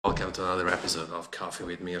welcome to another episode of Coffee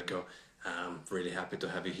with Mirko. Really happy to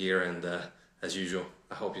have you here, and as usual,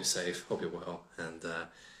 I hope you're safe, hope you're well, and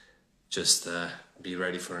just be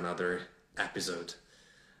ready for another episode.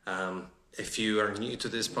 If you are new to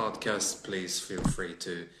this podcast, please feel free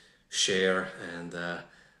to share, and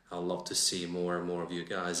I'd love to see more and more of you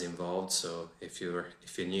guys involved. So if you're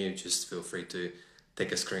new, just feel free to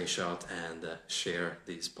take a screenshot and share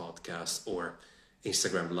these podcasts or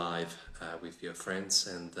Instagram live with your friends.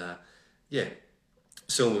 And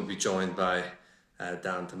soon we'll be joined by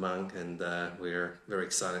Dan Tamang, and we're very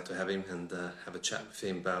excited to have him and have a chat with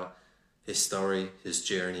him about his story, his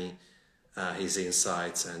journey, his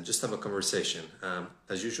insights, and just have a conversation.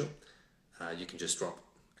 As usual, you can just drop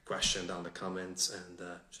a question down the comments and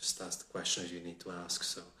just ask the questions you need to ask.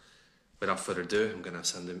 So without further ado, I'm going to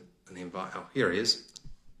send him an invite. Oh, here he is.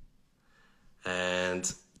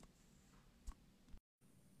 And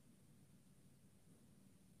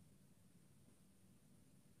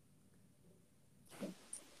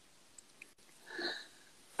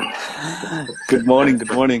Good morning,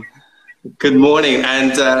 good morning. good morning,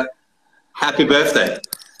 and happy birthday.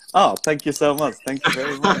 Oh, thank you so much. Thank you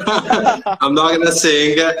very much. I'm not gonna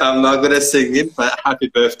sing it, but happy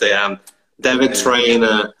birthday. David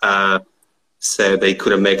Trainer said they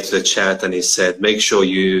couldn't make it to the chat, and he said make sure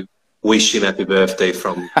you wish him happy birthday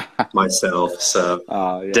from myself. So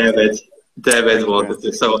yeah. David wanted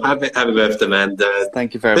to. So happy birthday, man.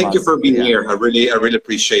 Thank you very much. Thank you for being here. I really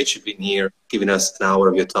appreciate you being here, giving us an hour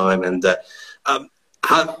of your time. And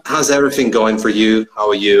how's everything going for you? How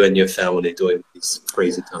are you and your family doing these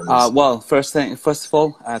crazy times? Well, first of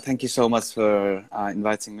all, thank you so much for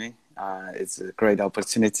inviting me. It's a great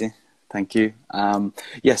opportunity. Thank you.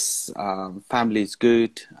 Yes, family is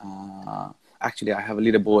good. Actually, I have a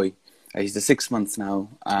little boy. He's the 6 months now.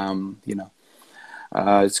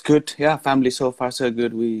 It's good. Yeah, family so far so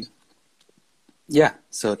good.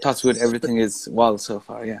 So touch wood, everything is well so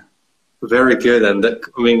far. Yeah. Very good. And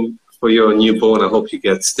I mean, for your newborn, I hope you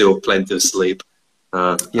get still plenty of sleep.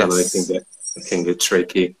 Yes. I know it can get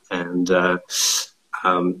tricky. And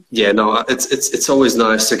it's always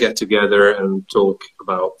nice to get together and talk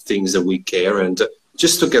about things that we care. And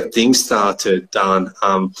just to get things started, Dan,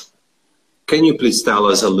 can you please tell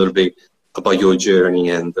us a little bit about your journey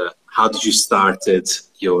and how did you started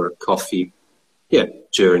your coffee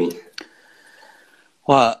journey?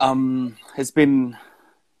 Well, it's been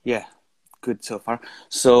good so far.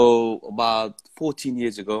 So about 14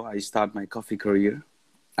 years ago, I started my coffee career.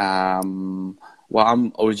 I'm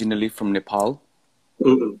originally from Nepal.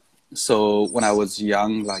 Mm-hmm. So when I was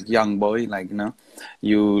young boy,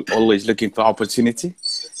 you always looking for opportunity.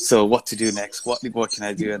 So what to do next? What can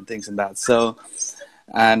I do and things and that. So,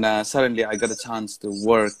 and suddenly I got a chance to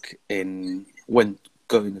work going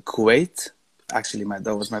to Kuwait. Actually,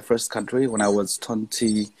 that was my first country. When I was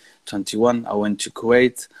 21, I went to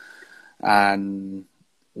Kuwait and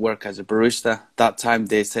work as a barista. That time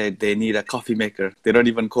they said they need a coffee maker. They don't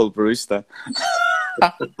even call barista.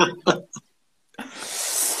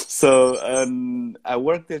 So I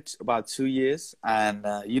worked there about 2 years, and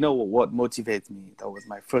you know what motivates me? That was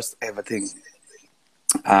my first ever thing.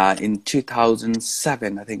 In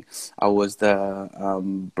 2007, I think I was the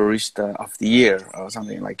barista of the year or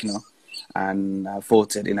something and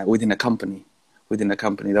voted within a company.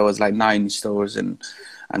 There was like 9 stores and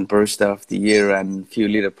barista of the year and few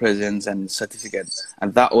little presents and certificates.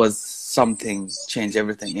 And that was something changed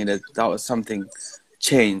everything. That was something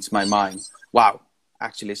changed my mind. Wow,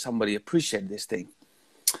 actually somebody appreciate this thing.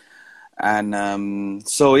 And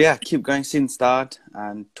keep going since that.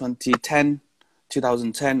 And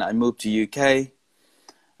 2010, I moved to UK.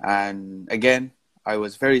 And again, I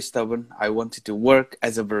was very stubborn. I wanted to work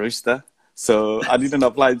as a barista. So I didn't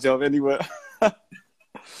apply a job anywhere.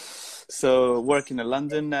 So working in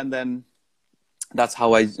London, and then that's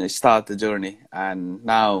how I start the journey. And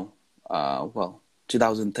now,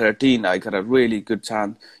 2013, I got a really good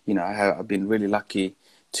chance. I've been really lucky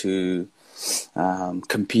to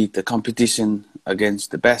compete the competition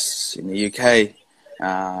against the best in the UK.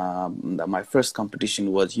 My first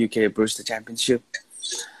competition was UK Barista Championship.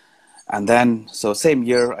 And then, so same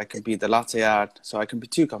year, I compete the latte art. So I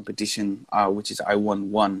compete 2 competition, which is I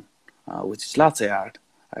won 1, which is latte art.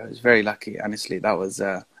 I was very lucky, honestly. That was,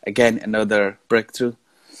 again, another breakthrough.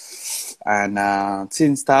 And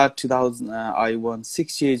since that, 2000, I won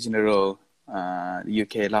 6 years in a row,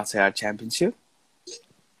 UK Latte Art Championship.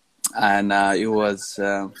 And it was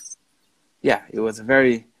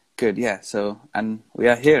very good, So, and we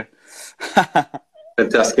are here.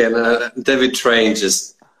 Fantastic. And David Train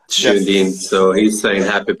just tuned in, so he's saying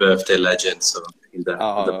happy birthday, legend. So in the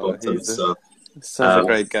bottom. So Such a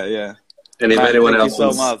great guy, yeah. And if Man, anyone thank you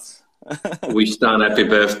else so wants much. wish Dan happy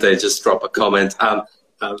birthday, just drop a comment.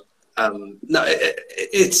 No,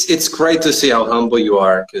 it's great to see how humble you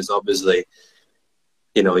are, because obviously,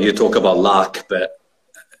 you know, you talk about luck, but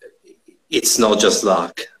it's not just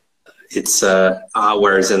luck. It's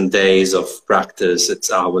hours and days of practice.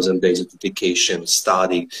 It's hours and days of dedication,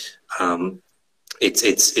 study. Um,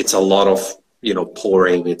 it's a lot of, you know,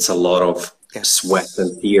 pouring. It's a lot of sweat Yes.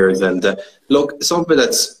 and tears. And look, something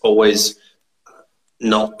that's always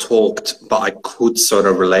not talked, but I could sort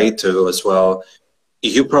of relate to as well.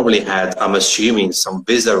 You probably had, I'm assuming, some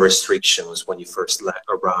visa restrictions when you first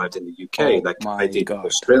arrived in the UK, Oh like I my did in God.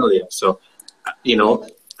 Australia. So, you know,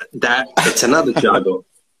 that it's another juggle.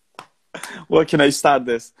 Where can I start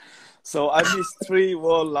this? So I missed 3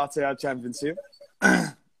 World Latte Art Championship.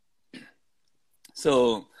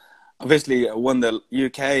 So obviously I won the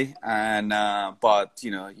UK, and but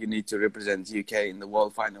you know, you need to represent UK in the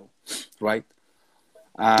world final, right?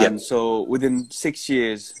 Yeah, And so within 6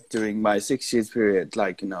 years, during my 6 years period,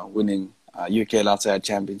 like, you know, winning UK Latte Art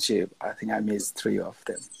Championship, I think I missed 3 of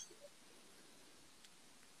them.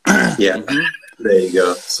 yeah. There you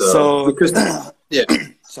go. So So because yeah,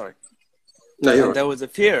 sorry. no, you're And right. there was a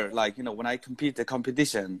fear, like, you know, when I compete the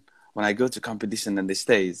competition, when I go to competition in the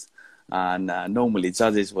States, and normally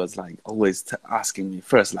judges was like always asking me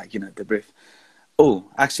first, like, you know, the brief, oh,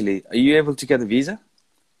 actually, are you able to get a visa?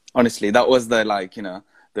 Honestly, that was the, like, you know,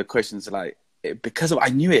 the questions, like, because of, I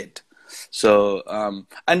knew it. So,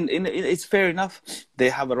 and it's fair enough. They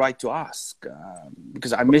have a right to ask,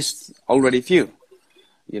 because I missed already few,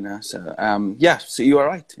 you know. So, yeah, so you are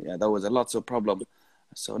right. Yeah, there was a lots of problem.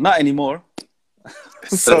 So not anymore.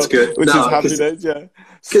 That's So, good. which is No, happy days, yeah.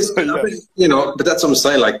 because So, I yeah. mean, you know, but that's what I'm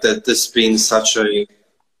saying. Like that, there's been such a.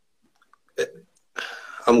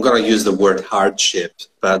 I'm gonna use the word hardship,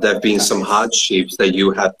 but there've been some Nice. hardships that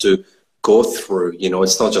you had to go through. You know,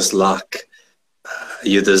 it's not just luck.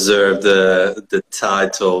 You deserve the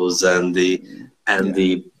titles and Yeah.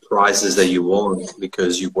 the prizes that you won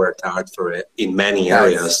because you worked hard for it in many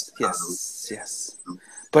areas. Nice. Yes. Yes.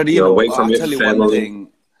 But you You're know, away from I'll your tell you one family. thing.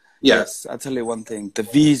 Yeah, Yes, I'll tell you one thing. The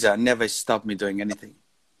visa never stopped me doing anything.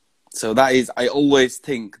 So that is, I always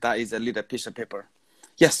think that is a little piece of paper.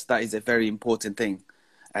 Yes, that is a very important thing,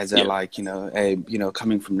 as a, yeah, like, you know, a, you know,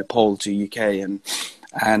 coming from Nepal to UK,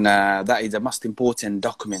 and that is the most important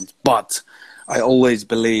document. But I always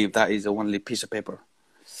believe that is a only piece of paper.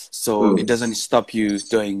 So it mm, doesn't stop you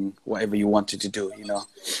doing whatever you wanted to do, you know.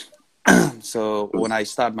 So when I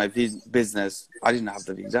start my business, I didn't have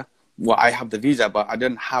the visa. Well, I have the visa, but I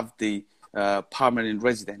don't have the permanent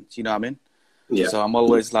residence. You know what I mean? yeah. So I'm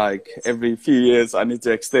always like, every few years I need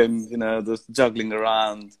to extend. You know, just juggling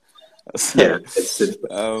around. Yeah, So it's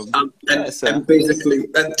difficult. yeah. So And basically,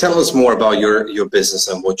 tell us more about your business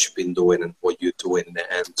and what you've been doing and what you're doing,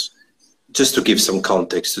 and just to give some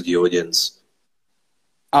context to the audience.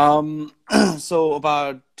 um, so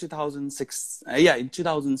about 2006, yeah, in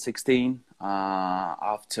 2016,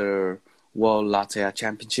 after World Latte Art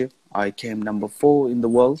Championship, I came number 4 in the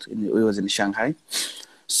world. It was in Shanghai.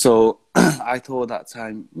 So I thought that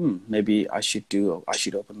time, maybe I should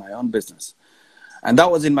open my own business. And that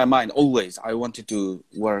was in my mind always. I wanted to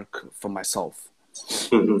work for myself.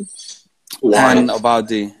 Hmm. Why? And about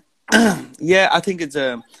the, yeah, I think it's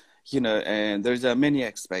a, you know, and there's a many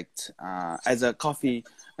aspects. As a coffee,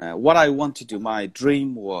 what I want to do, my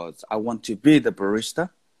dream was I want to be the barista.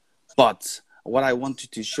 But what I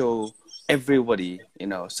wanted to show everybody, you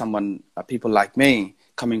know, someone, people like me,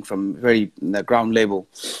 coming from very the ground level,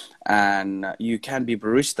 and you can be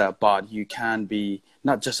barista, but you can be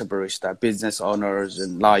not just a barista, business owners,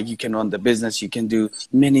 and like you can run the business, you can do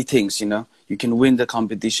many things, you know, you can win the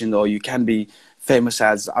competition, or you can be famous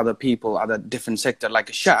as other people, other different sector, like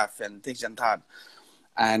a chef and things like that.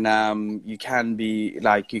 And you can be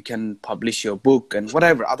like, you can publish your book and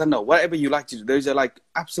whatever, I don't know, whatever you like to do. There's a, like,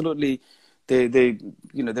 absolutely, they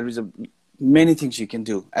you know, there is a many things you can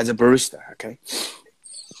do as a barista. Okay.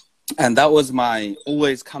 And that was my,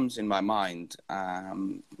 always comes in my mind,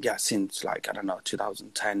 yeah, since, like, I don't know,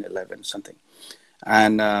 2010, 11, something.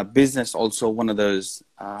 And business also one of those,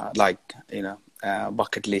 like, you know,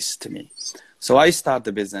 bucket list to me. So I start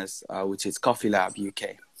the business, which is Coffee Lab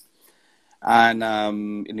UK. And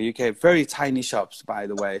in the UK, very tiny shops, by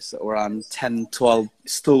the way, so around 10, 12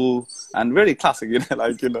 stool, and really classic, you know,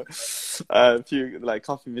 like, you know, a few, like,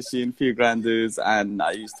 coffee machine, few grandeurs, and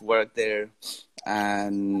I used to work there.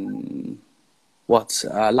 And what,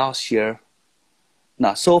 last year,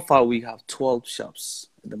 now so far we have 12 shops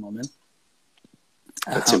at the moment.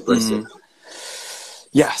 That's impressive.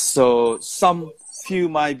 Yeah, so some few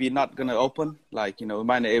might be not gonna open, like, you know, we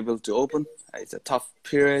might not able to open. It's a tough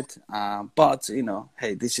period, but you know,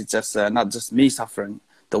 hey, this is just not just me suffering.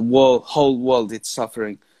 The whole world is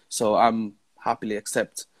suffering. So I'm happily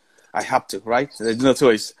accept. I have to, right? There's no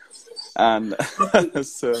choice. And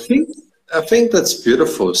so think I think that's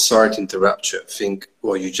beautiful. Sorry to interrupt you. I think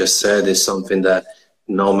what you just said is something that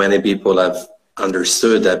not many people have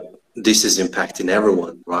understood, that this is impacting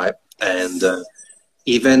everyone, right? And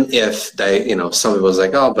even if they, you know, some people's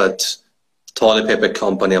like, oh, but toilet paper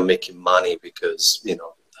company are making money because, you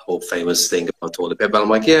know, the whole famous thing about toilet paper. I'm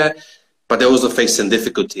like, yeah, but they're also facing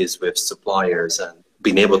difficulties with suppliers and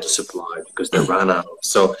being able to supply because they ran out.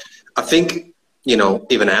 So I think, you know,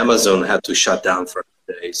 even Amazon had to shut down for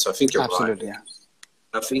a day. So I think you're right. absolutely, yeah.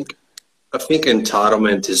 I think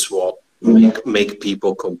entitlement is what make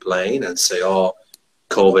people complain and say, "Oh,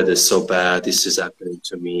 COVID is so bad. This is happening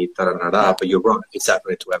to me." Da, da, da, da. But you're right; it's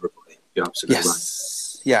happening to everybody. You're absolutely right.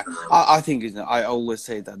 Yes, yeah. I think, you know, I always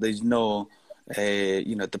say that there's no,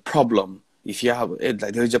 you know, the problem. If you have it,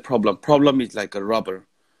 like there's a problem. Problem is like a rubber.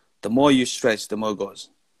 The more you stretch, the more it goes.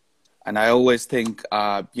 And I always think,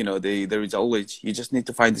 you know, there is always, you just need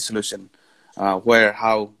to find the solution. Where,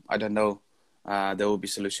 how, I don't know. There will be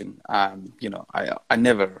solution. You know, I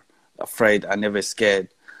never afraid. I never scared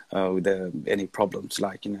with any problems.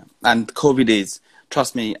 Like, you know, and COVID is.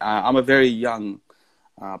 Trust me, I'm a very young,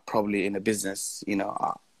 probably in a business. You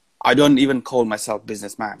know, I don't even call myself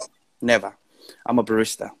businessman. Never. I'm a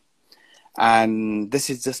barista, and this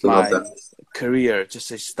is just Love my that. career.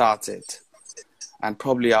 Just started, and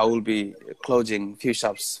probably I will be closing few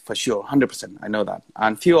shops for sure, 100%. I know that,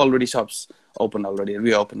 and few already shops open already,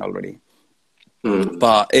 reopened already. Mm.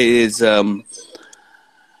 But it is,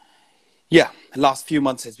 yeah, last few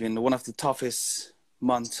months has been one of the toughest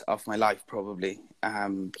months of my life, probably.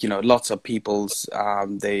 You know, lots of people's,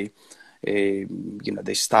 you know,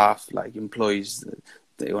 they staff, like employees,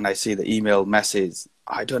 when I see the email message,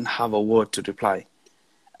 I don't have a word to reply.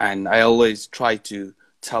 And I always try to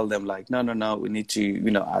tell them, like, no, no, no, we need to,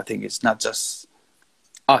 you know, I think it's not just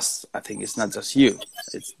us. I think it's not just you.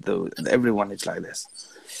 It's everyone is like this.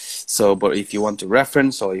 So, but if you want to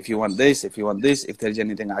reference, or if you want this, if there's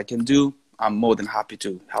anything I can do, I'm more than happy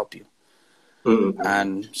to help you. Mm.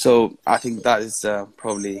 And so I think that is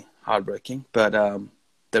probably heartbreaking. But the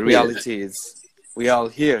Yeah. reality is we are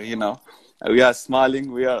here, you know. We are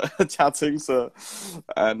smiling, we are chatting. So,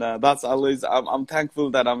 and that's always, I'm thankful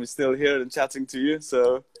that I'm still here and chatting to you.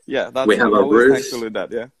 So, yeah, We have I'm a always roof. thankful with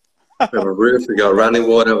that. Yeah. We have a roof. We got running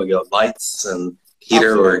water. We got lights and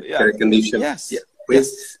heater or Absolutely. Yeah. air condition. Yeah. Yes. We're,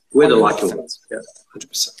 Yes. we're the lucky 100%. ones. Yeah.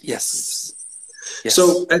 100%. Yes. Yes.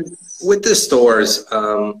 So, and with the stores,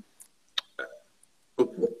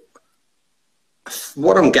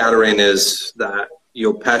 what I'm gathering is that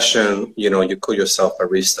your passion, you know, you call yourself a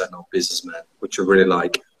barista, not businessman, which I really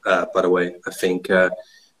like. By the way, I think a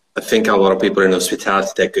lot of people in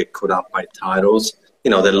hospitality, they get caught up by titles.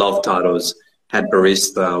 You know, they love titles: head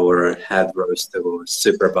barista or head roaster or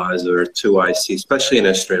supervisor, 2IC, especially in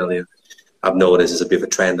Australia. I've noticed there's a bit of a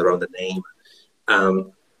trend around the name.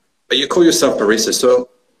 But you call yourself barista. So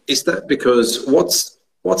is that because what's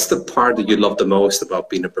the part that you love the most about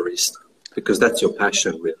being a barista? Because that's your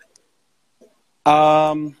passion, really.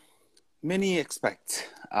 Many expect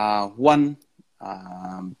one,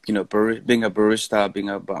 you know, being a barista, being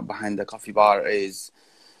behind the coffee bar is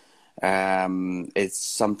it's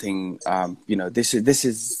something, you know, this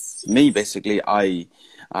is me basically.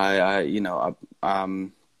 You know,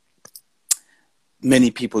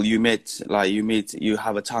 many people you meet, you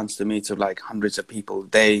have a chance to meet like hundreds of people.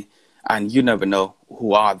 And you never know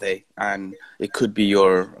who are they, and it could be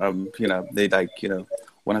your, you know, they like, you know,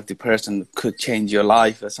 one of the person could change your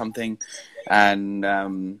life or something, and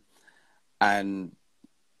I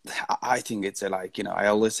think it's like, you know, I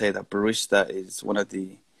always say that barista is one of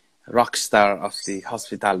the rock star of the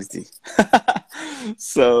hospitality.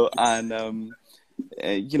 So, and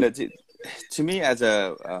you know, to me as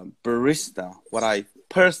a barista, what I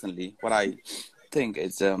think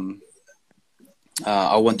is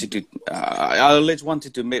I always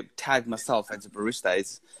wanted to tag myself as a barista.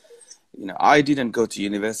 Is, you know, I didn't go to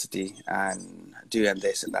university and do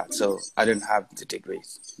this and that, so I didn't have the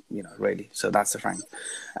degrees, you know, really. So that's the thing.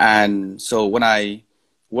 And so when I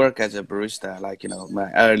work as a barista, like, you know,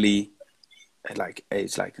 my early, like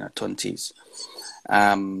age, like, you know, 20s,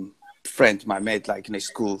 friends, my mate, like in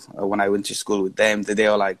school, when I went to school with them, they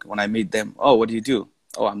were like, when I meet them, oh, what do you do?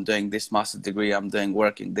 Oh, I'm doing this master's degree. I'm doing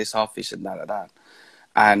work in this office and that.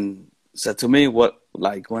 And so to me,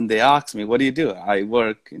 when they ask me, what do you do? I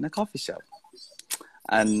work in a coffee shop.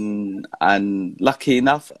 And lucky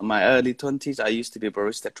enough, in my early 20s, I used to be a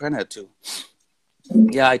barista trainer too.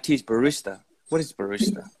 Yeah, I teach barista. What is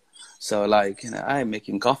barista? So like, I'm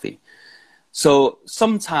making coffee. So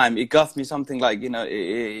sometime it got me something like,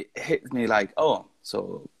 it hit me like, oh,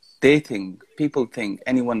 so people think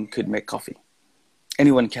anyone could make coffee.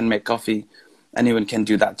 Anyone can make coffee. Anyone can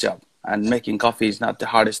do that job. And making coffee is not the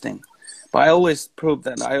hardest thing. But I always proved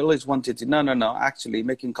that. I always wanted to, no, actually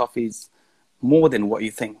making coffee is more than what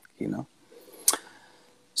you think,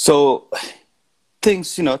 So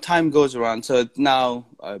things, time goes around. So now,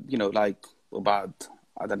 like about,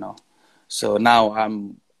 I don't know. So now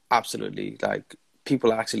I'm absolutely like,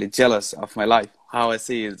 people are actually jealous of my life. How I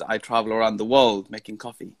see is I travel around the world making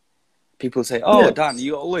coffee. People say, oh, Yeah. Dan,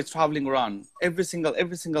 you're always traveling around every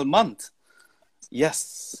single month.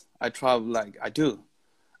 Yes, I travel like I do.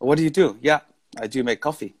 What do you do? Yeah, I do make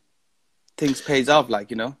coffee. Things pays off,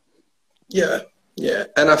 like, Yeah, yeah,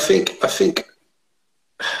 and I think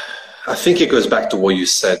it goes back to what you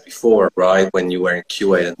said before, right? When you were in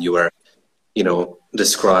QA and you were,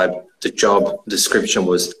 described the job description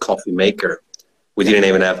was coffee maker. We didn't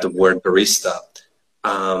even have the word barista.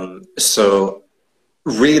 So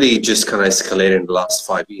really just kind of escalated in the last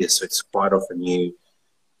 5 years. So it's quite often new.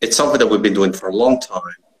 It's something that we've been doing for a long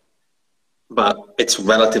time, but it's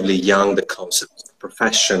relatively young, the concept of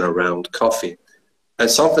profession around coffee. And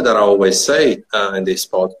something that I always say in this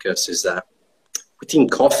podcast is that within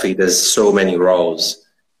coffee, there's so many roles.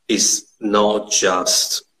 It's not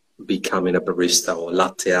just becoming a barista or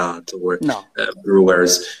latte art or no,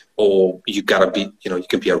 brewers, or you gotta be, you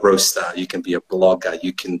can be a roaster, you can be a blogger,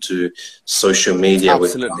 you can do social media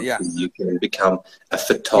with absolutely, coffee, yeah, you can become a yeah,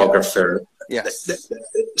 photographer. yes,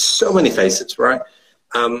 So many facets, right?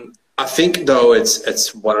 I think though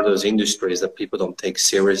it's one of those industries that people don't take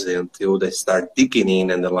seriously until they start digging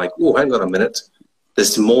in and they're like, oh, hang on a minute,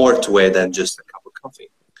 there's more to it than just a cup of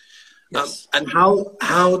coffee. yes. And how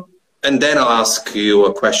and then I'll ask you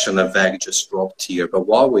a question that Veg just dropped here. But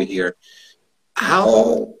while we're here,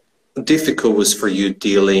 how difficult was for you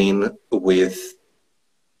dealing with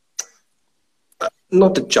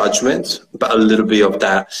not the judgment, but a little bit of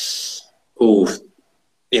that? Oh,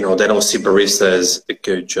 they don't see barista as a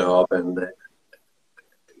good job, and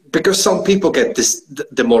because some people get this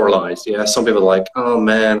demoralized. Yeah, some people are like, oh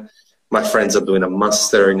man, my friends are doing a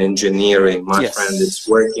master in engineering. My friend is Yes.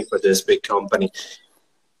 working for this big company.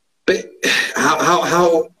 But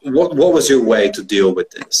what was your way to deal with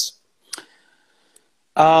this?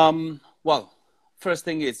 Well, first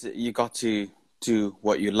thing is you got to do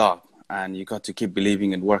what you love, and you got to keep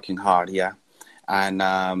believing and working hard. Yeah.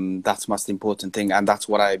 And that's most important thing. And that's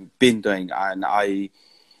what I've been doing. And I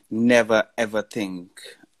never ever think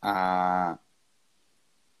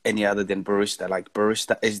any other than barista. Like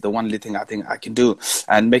barista is the only thing I think I can do.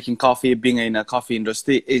 And making coffee, being in a coffee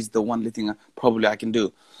industry is the only thing probably I can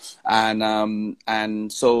do.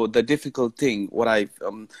 And so the difficult thing,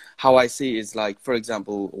 how I see is like, for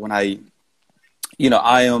example, when I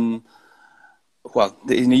am, well,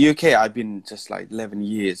 in the UK, I've been just like 11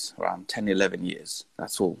 years, around 10, 11 years.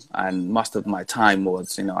 That's all. And most of my time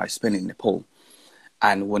was, I spent in Nepal.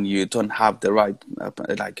 And when you don't have the right,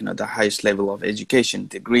 the highest level of education,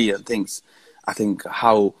 degree and things, I think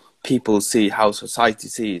how people see, how society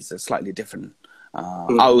sees is slightly different.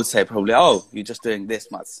 I would say probably, oh, you're just doing this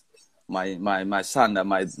much. My son or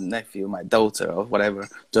my nephew, my daughter or whatever,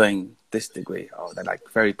 doing this degree. Oh, they're like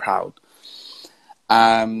very proud.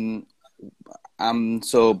 But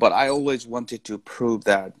I always wanted to prove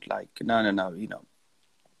that, like, no,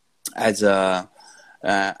 as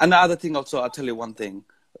another thing also, I'll tell you one thing.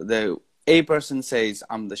 A person says,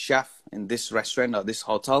 I'm the chef in this restaurant or this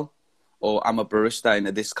hotel, or I'm a barista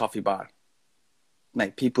in this coffee bar.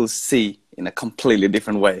 Like, people see in a completely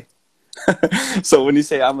different way. So when you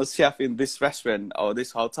say I'm a chef in this restaurant or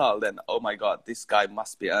this hotel, then, oh my God, this guy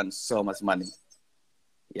must be earning so much money.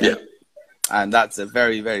 Yeah. And that's a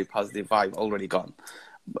very, very positive vibe already gone.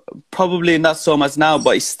 Probably not so much now,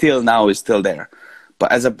 but it's still there.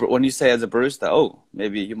 But when you say as a barista, oh,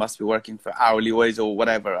 maybe you must be working for hourly wage or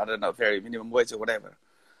whatever. I don't know, very minimum wage or whatever.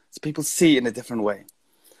 So people see in a different way.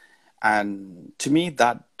 And to me,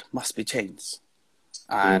 that must be changed.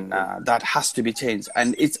 And that has to be changed.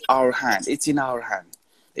 And it's our hand. It's in our hand.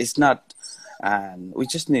 It's not, and we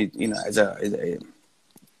just need,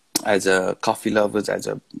 as a coffee lovers, as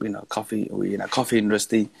a coffee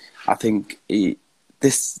industry, I think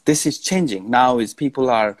this is changing. Now is people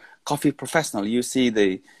are coffee professional. You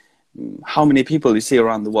see how many people you see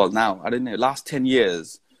around the world now. I don't know. Last 10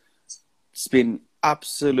 years, it's been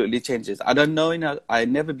absolutely changes. I don't know. I've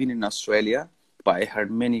never been in Australia, but I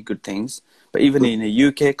heard many good things. But even in the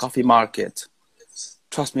UK coffee market,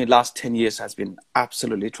 trust me, last 10 years has been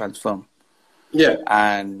absolutely transformed. Yeah.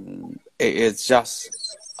 And it is just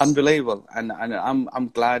unbelievable. And I'm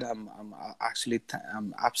glad, I'm actually,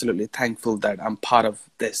 I'm absolutely thankful that I'm part of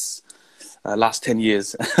this last 10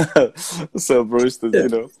 years. So baristas, Yeah. you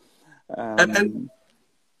know. And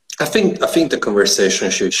I think the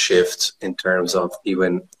conversation should shift in terms of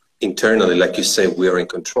even internally, like you say, we're in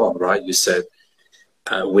control, right? You said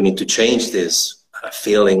we need to change this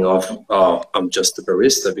feeling of, oh, I'm just a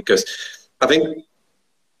barista, because I think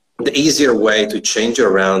the easier way to change it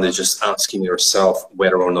around is just asking yourself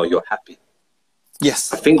whether or not you're happy.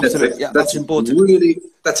 Yes, I think absolutely. Yeah, that's important.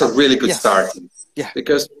 that's a really good Yes. start, Yeah.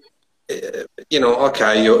 because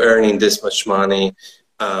okay, you're earning this much money,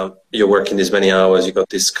 you're working this many hours, you got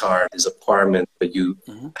this car, this apartment, but you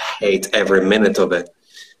hate every minute of it,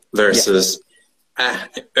 Yeah. versus Yeah.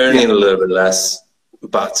 earning a little bit less,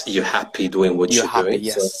 but you're happy doing what You're you're happy.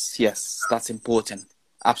 doing. So Yes. Yes. That's important.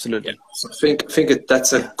 yeah, Absolutely. so I think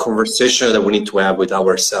that's a Yeah. conversation that we need to have with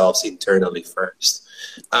ourselves internally first.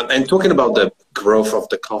 And talking about the growth of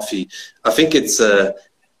the coffee, I think it's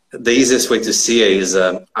the easiest way to see it is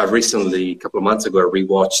I recently, a couple of months ago, I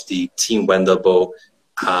rewatched the Team Wendelbo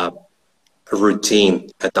uh, routine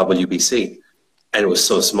at WBC, and it was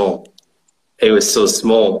so small. It was so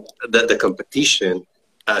small that the competition,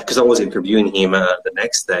 because I was interviewing him the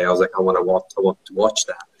next day, I was like, I want to watch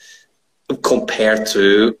that. Compared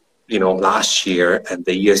to last year and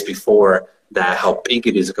the years before that, how big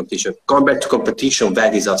it is a competition. Going back to competition,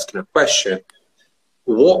 Vad is asking a question.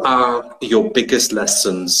 What are your biggest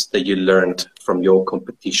lessons that you learned from your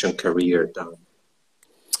competition career, Dan?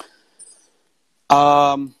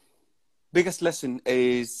 Biggest lesson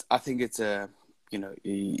is, I think it's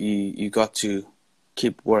you got to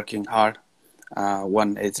keep working hard.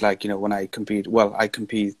 One, it's like, when I compete, well, I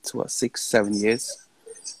compete, 6-7 years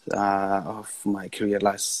of my career,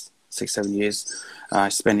 last 6-7 years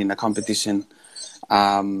spent in a competition.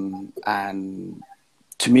 And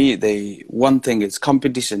to me, the one thing is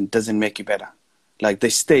competition doesn't make you better. Like the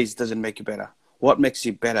stage doesn't make you better. What makes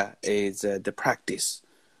you better is the practice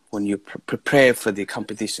when you prepare for the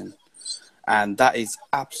competition. And that is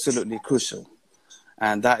absolutely crucial.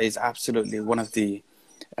 And that is absolutely one of the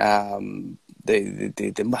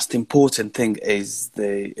most important thing is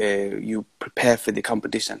you prepare for the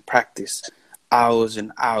competition, practice hours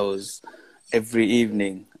and hours every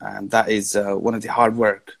evening, and that is one of the hard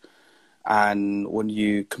work. And when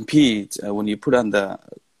you compete, when you put on the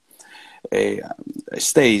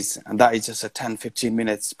stage, and that is just a 10-15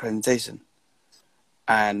 minutes presentation.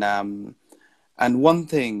 And one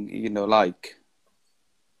thing, like,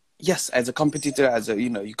 yes, as a competitor,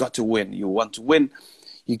 you got to win. You want to win.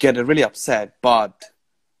 You get really upset. But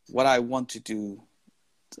what I want to do,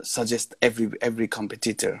 suggest every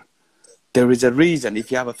competitor, there is a reason.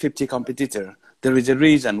 If you have a 50 competitor, there is a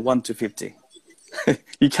reason 1 to 50.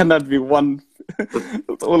 You cannot be one,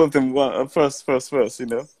 all of them first,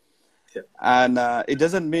 Yeah. And it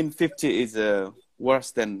doesn't mean 50 is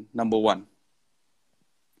worse than number 1.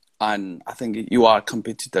 And I think you are a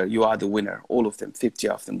competitor, you are the winner, all of them, 50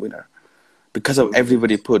 of them winner. Because of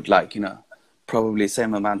everybody put probably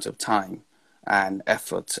same amount of time and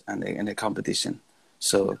effort in a competition.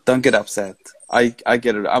 So don't get upset. I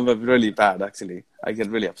get it. I'm really bad, actually. I get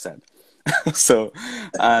really upset. So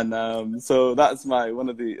that's one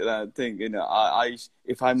of the thing. I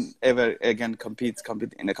if I'm ever again compete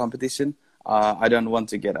in a competition, I don't want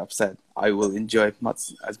to get upset. I will enjoy it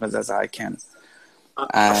as much as I can.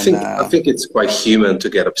 I think it's quite human to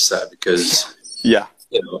get upset, because Yeah.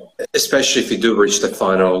 especially if you do reach the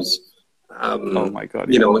finals. Oh my God.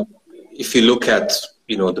 You Yeah. know, if you look at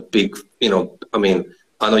the big, I mean,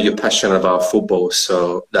 I know you're passionate about football,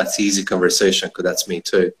 so that's easy conversation, because that's me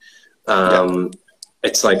too.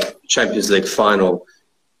 It's like Champions League final.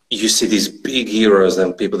 You see these big heroes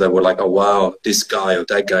and people that were like, oh wow, this guy or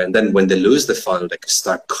that guy, and then when they lose the final, they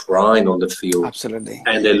start crying on the field, Absolutely.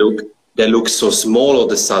 and they look so small all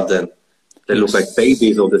of a sudden. They look like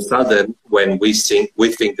babies all of a sudden when we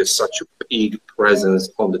think there's such a big presence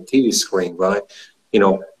on the TV screen, right?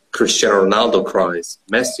 Cristiano Ronaldo cries,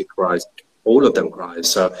 Messi cries, all of them cry.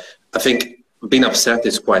 So I think being upset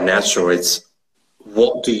is quite natural. It's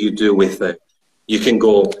what do you do with it? You can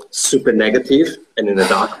go super negative and in a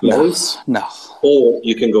dark place, No. or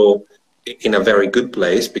you can go in a very good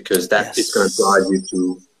place, because that is going to drive you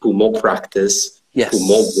to put more practice, Yes. put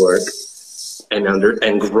more work,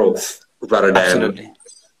 and growth, rather than Absolutely.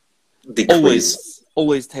 decrease.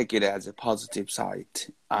 Always take it as a positive side.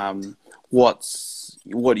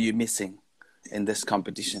 What are you missing in this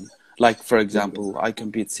competition? Like, for example, I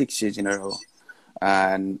compete 6 years in a row,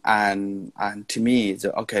 and to me, it's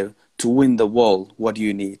okay, to win the world, what do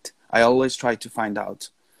you need? I always try to find out,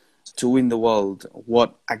 to win the world, what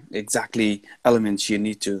exactly elements you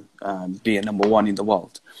need to be a number one in the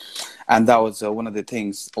world. And that was one of the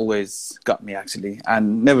things always got me, actually,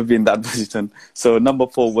 and never been that position. So number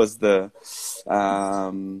 4 was the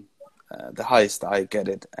highest I get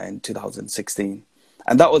it in 2016.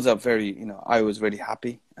 And that was a very, I was really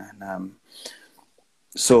happy. And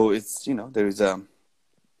so it's, there is a,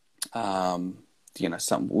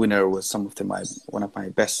 some winner was some of one of my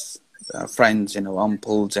best friends,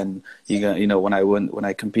 uncles, and when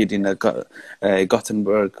I competed in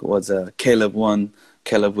Gothenburg, was Caleb won.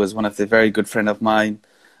 Caleb was one of the very good friend of mine,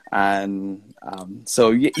 and so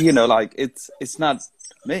like it's not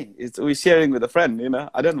me. We're sharing with a friend.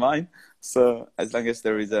 I don't mind. So as long as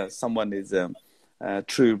there is someone is a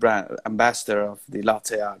true brand ambassador of the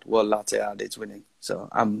latte art, world latte art, is winning. So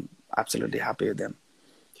I'm absolutely happy with them.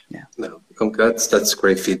 Yeah. No, that's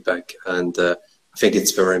great feedback, and I think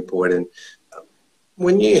it's very important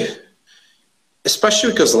when you,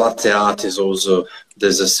 especially because latte art is also,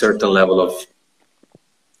 there's a certain level of,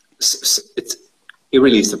 it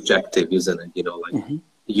really is subjective, isn't it? Like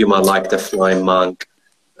you might like the flying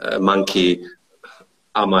monkey,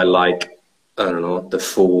 I might like, I don't know, the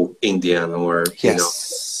full Indian, or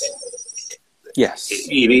yes.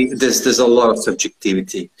 There's a lot of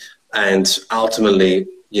subjectivity, and ultimately,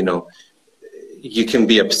 you can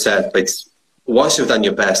be upset, but once you've done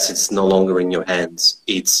your best, it's no longer in your hands.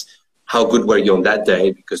 It's how good were you on that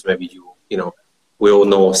day, because maybe we all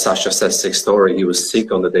know Sasha Sestek's story. He was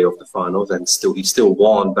sick on the day of the finals, and he still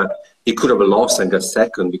won, but he could have lost and got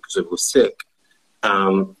second because he was sick.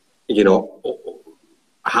 How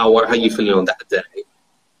are you feeling on that day?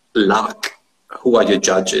 Luck. Who are your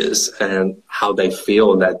judges and how they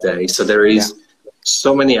feel on that day? So there is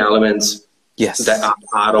so many elements that are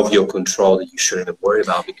out of your control that you shouldn't worry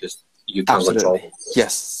about, because you can't control them.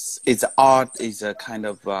 Yes. It's art is a kind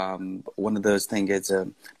of one of those things. It's a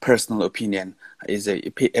personal opinion. Is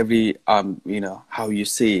every how you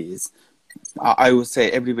see is. I would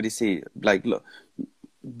say everybody see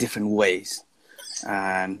different ways,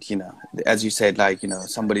 and as you said,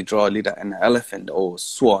 somebody draw an elephant or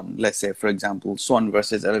swan. Let's say, for example, swan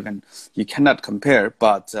versus elephant. You cannot compare,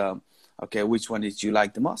 but okay, which one did you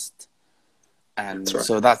like the most? And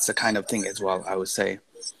so that's the kind of thing as well, I would say.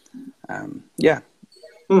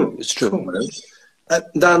 It's true. Cool,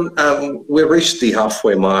 Dan, we reached the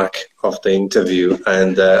halfway mark of the interview,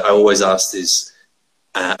 and I always ask this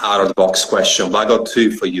out-of-the-box question, but I got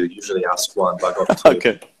 2 for you. Usually ask 1, but I got 2.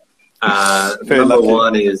 Okay. Number lucky.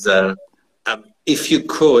 1 is, if you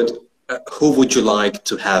could, who would you like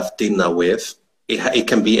to have dinner with? It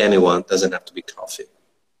can be anyone, doesn't have to be coffee.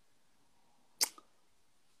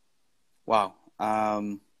 Wow.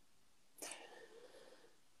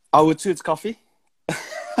 I would choose coffee.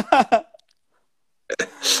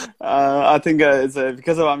 I think it's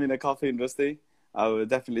because I'm in the coffee industry. I would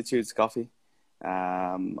definitely choose coffee.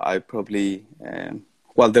 I probably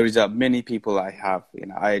there is many people I have.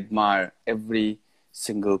 I admire every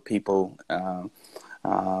single people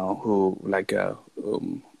who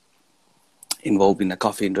involved in the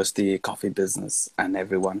coffee industry, coffee business, and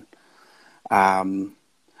everyone. I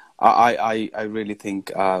really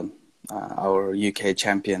think our UK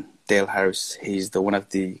champion Dale Harris, he's one of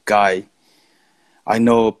the guy I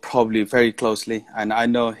know probably very closely, and I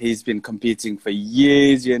know he's been competing for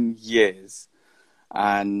years and years,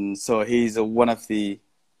 and so he's one of the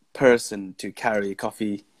person to carry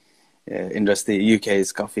coffee industry,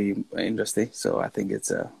 UK's coffee industry. So I think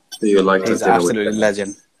it's he's absolutely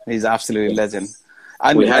legend. He's absolutely legend,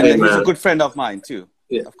 and he's a good friend of mine too.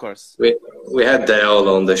 Yeah. Of course. We had Dale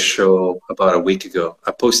on the show about a week ago.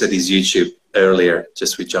 I posted his YouTube earlier,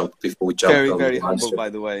 before we jumped on. Very humble, by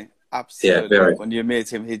the way. Absolutely. Yeah, very. When you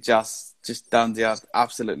meet him, he just down the earth,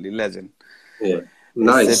 absolutely legend. Yeah.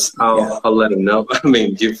 Nice. I'll let him know. I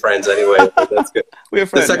mean, you're friends anyway, but that's good. We're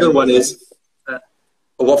friends. The second one is,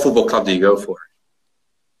 what football club do you go for?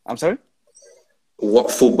 I'm sorry?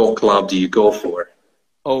 What football club do you go for?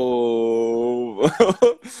 Oh,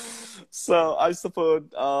 so I support,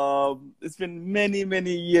 it's been many,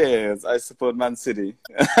 many years I support Man City.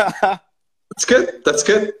 That's good. That's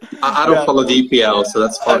good. I don't follow the EPL, so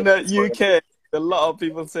that's fine. And UK, a lot of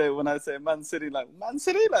people say, when I say Man City, Man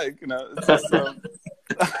City, it's just,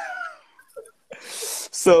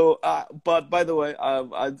 so, but by the way,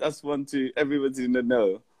 I just want everybody to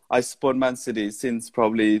know, I support Man City since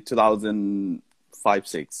probably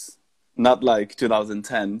 2005-06, not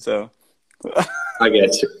 2010. So I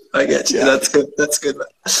get you. I get you. Yeah. That's good. That's good.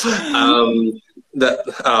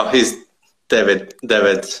 He's David.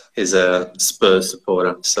 David is a Spurs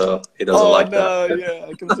supporter, so he doesn't Oh like that. no, yeah,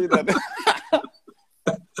 I can see that.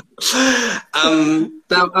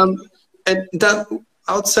 Now, and that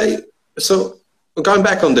I would say. So going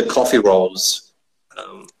back on the coffee rolls,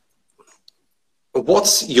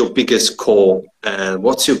 what's your biggest core and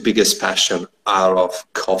what's your biggest passion out of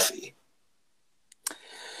coffee?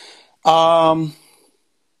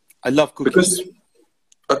 I love cooking. Because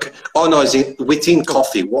okay, oh no, is it within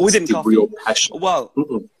coffee? What's Within the coffee. real passion? Well,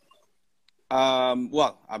 Mm-mm.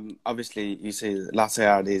 obviously you say latte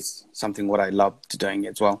art is something what I love to doing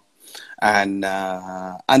as well, and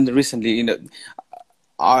recently, you know,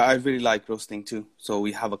 I really like roasting too. So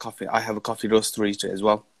we have a coffee. I have a coffee roastery too as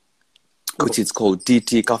well, which is called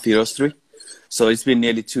DT Coffee Roastery. So it's been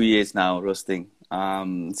nearly 2 years now roasting.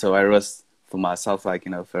 So I roast for myself, like,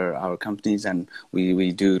 you know, for our companies, and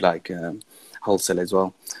we do like wholesale as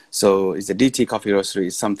well. So it's a DT Coffee Roastery.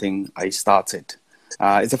 Is something I started.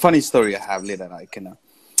 It's a funny story I have later. Like, you know,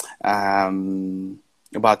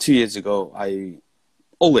 about 2 years ago, I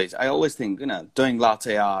always think, you know, doing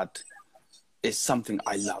latte art is something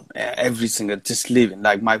I love. Every single, just living,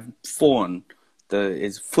 like my phone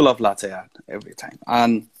is full of latte art every time.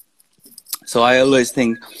 And so I always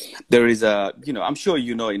think there is a, you know, I'm sure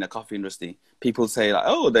you know, in a coffee industry, people say like,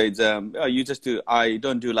 oh, there's oh, you just do. I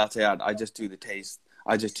don't do latte art. I just do the taste.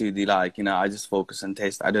 I just do the, like, you know, I just focus on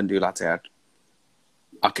taste. I don't do latte art.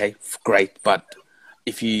 Okay, great. But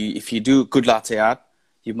if you do good latte art,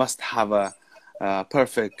 you must have a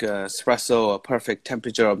perfect espresso, a perfect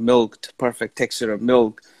temperature of milk, perfect texture of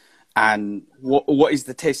milk, and what is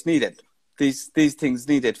the taste needed? These things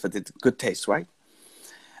needed for the good taste, right?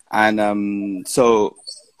 And so,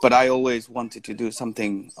 but I always wanted to do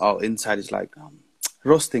something. Oh, inside is like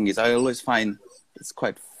roasting is. I always find it's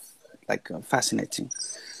quite like fascinating.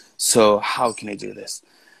 So how can I do this?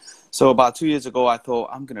 So about 2 years ago, I thought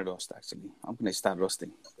I'm gonna roast. Actually, I'm gonna start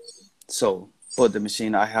roasting. So bought the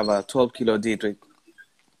machine. I have a 12-kilo Diedrich,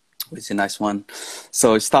 which is a nice one.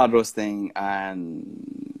 So I start roasting, and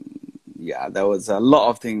yeah, there was a lot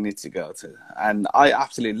of things need to go to, and I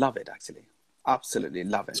absolutely love it. Actually, absolutely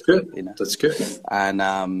love it. That's good. You know, That's good.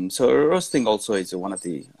 and so roasting also is one of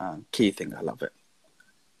the key things. I love it.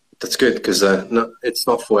 That's good because no, it's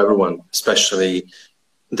not for everyone. Especially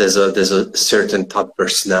there's a certain type of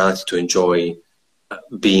personality to enjoy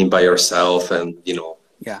being by yourself, and you know.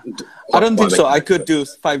 Yeah, I don't think so. I could do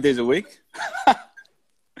 5 days a week.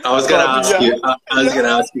 I was gonna ask you. I was gonna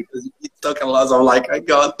ask you because you talk a lot. So I'm like, I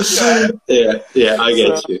got. Yeah. I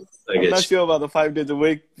get you. I'm not sure about the 5 days a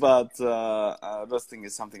week, but roasting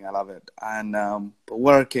is something I love it. And but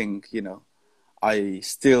working, you know, I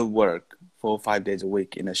still work 4 or 5 days a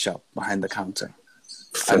week in a shop behind the counter.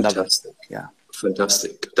 Fantastic. Yeah,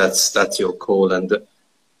 fantastic. That's your call, and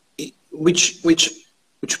which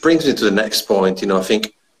brings me to the next point. You know, I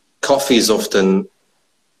think coffee is often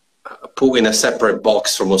put in a separate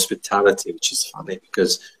box from hospitality, which is funny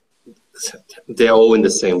because they're all in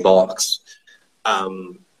the same box.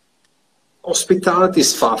 Hospitality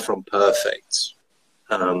is far from perfect.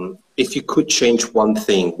 If you could change one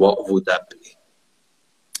thing, what would that be?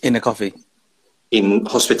 In a coffee? In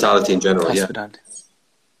hospitality in general, hospitality.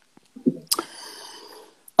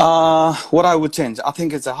 What I would change? I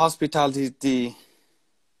think it's a hospitality.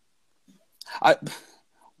 I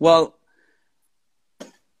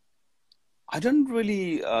don't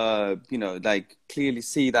really, you know, like clearly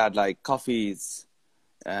see that like coffee is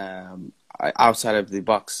outside of the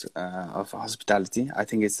box of hospitality. I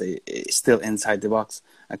think it's still inside the box.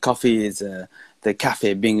 Coffee is the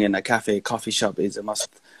cafe. Being in a coffee shop is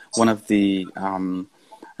one of the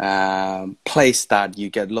place that you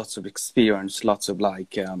get lots of experience, lots of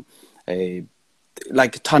like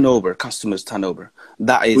turnover, customers turnover.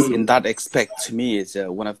 That is in that aspect to me is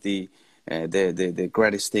one of the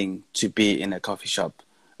greatest thing to be in a coffee shop.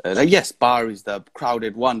 Like yes, bar is the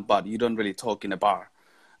crowded one, but you don't really talk in a bar.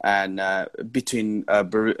 And between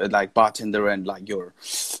like bartender and like your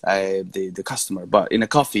the customer, but in a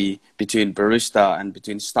coffee between barista and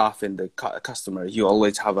between staff and the customer, you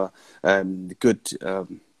always have a good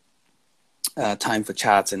time for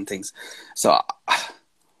chats and things. So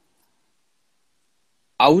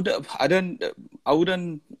I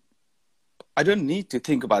don't need to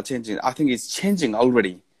think about changing. I think it's changing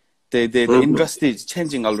already. The industry is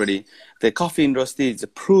changing already. The coffee industry is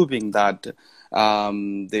proving that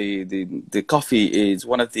the coffee is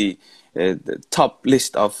one of the top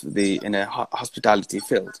list of in a hospitality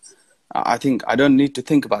field. I think I don't need to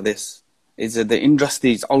think about this. Is that the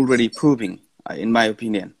industry is already proving, in my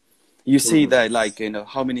opinion. You see that, like, you know,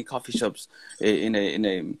 how many coffee shops in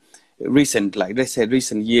a recent, like, let's say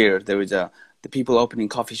recent year, there is the people opening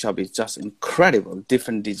coffee shop is just incredible.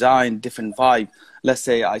 Different design, different vibe. Let's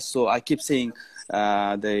say I keep seeing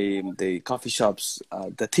the coffee shops,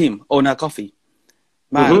 the team, Ona Coffee.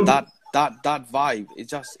 Man, that vibe,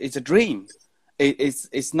 it's a dream.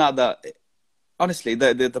 It's not honestly,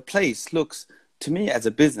 the place looks to me as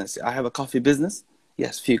a business. I have a coffee business.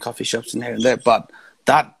 Yes, few coffee shops in here and there, but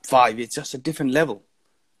that vibe is just a different level.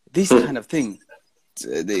 This kind of thing,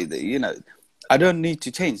 you know, I don't need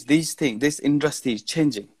to change these things. This industry is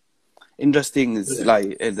changing. Interesting is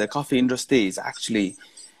like the coffee industry is actually,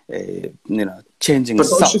 you know, changing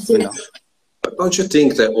itself. But don't you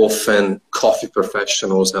think that often coffee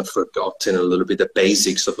professionals have forgotten a little bit the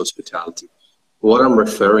basics of hospitality? What I'm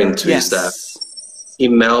referring to is that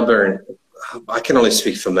in Melbourne, I can only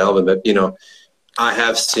speak for Melbourne, but, you know, I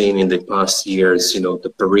have seen in the past years, you know, the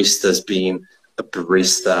baristas being a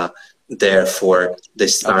barista, therefore they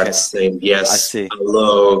start saying yes,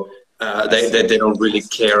 hello. They don't really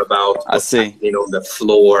care about what's happening on the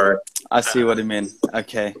floor. I see what you mean.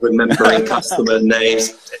 Okay. Remembering customer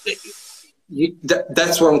names.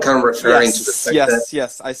 That's what I'm kind of referring to. The fact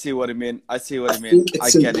yes. I see what you mean. I see what you mean. I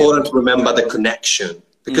think it's important to remember the connection,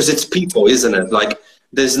 because it's people, isn't it? Like,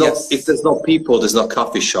 there's no, if there's no people, there's no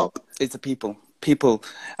coffee shop. It's the people.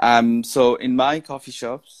 So in my coffee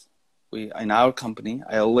shops, in our company,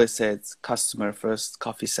 I always say it's customer first,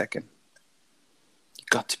 coffee second. You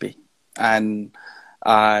got to be, and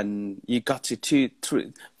you got to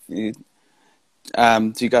you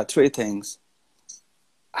got three things.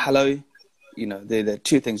 Hello, you know, the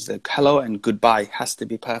two things, like hello and goodbye has to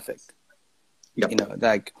be perfect. You know,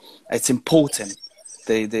 like, it's important.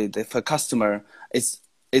 For customer,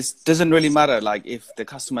 it doesn't really matter, like, if the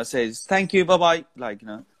customer says thank you, bye-bye, like, you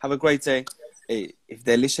know, have a great day. If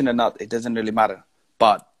they listen or not, it doesn't really matter.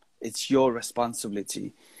 But it's your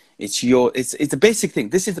responsibility. It's a basic thing.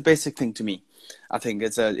 This is the basic thing to me. I think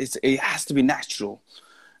it has to be natural.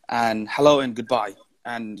 And hello and goodbye.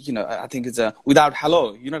 And, you know, I think without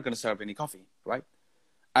hello, you're not going to serve any coffee, right?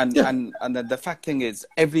 And the fact thing is,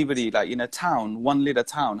 everybody, like, in a town, one little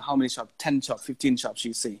town, how many shops? 10 shops, 15 shops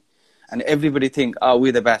you see. And everybody think, oh,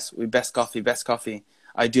 we're the best. We're best coffee.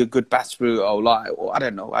 I do a good batch brew, or I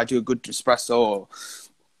don't know, I do a good espresso or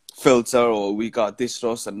filter, or we got this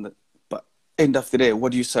roast. But end of the day,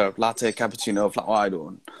 what do you serve? Latte, cappuccino, flat white,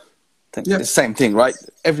 or the same thing, right?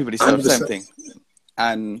 Everybody serves the same thing.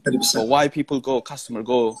 And so why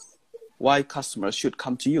customers should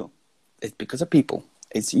come to you? It's because of people.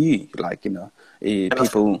 It's you, like, you know,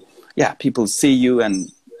 people see you,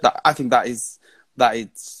 and I think that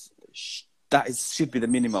should be the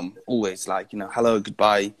minimum always, like, you know, hello,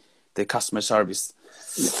 goodbye, the customer service.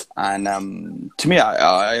 And to me,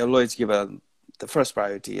 I always give the first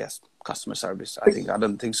priority, yes, customer service. I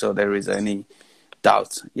don't think so there is any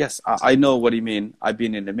doubt. Yes, I know what you mean. I've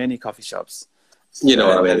been in many coffee shops. You know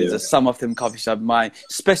what I mean? Some of them coffee shop,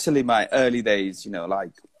 especially my early days, you know,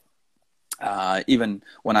 like, even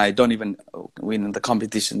when I don't even win in the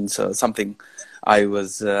competitions or something, I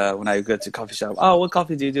was, when I go to coffee shop, oh, what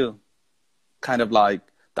coffee do you do? Kind of like,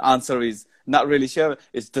 the answer is not really sure.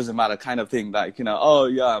 It doesn't matter, kind of thing. Like, you know, oh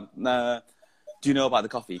yeah, do you know about the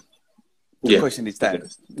coffee? The question is that,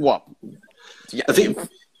 what? Yeah, I think,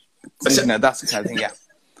 you know, that's the kind of thing, yeah.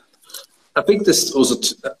 I think this also,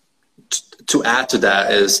 to add to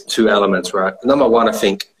that, is two elements, right? Number one, I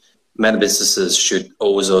think many businesses should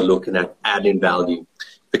also look at adding value,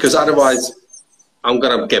 because otherwise I'm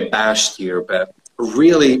going to get bashed here, but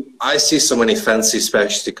really I see so many fancy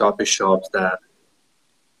specialty coffee shops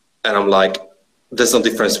and I'm like, there's no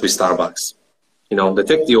difference with Starbucks. You know, they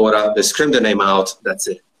take the order, they scream the name out, that's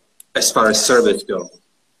it. As far as service goes,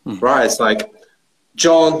 right? It's like,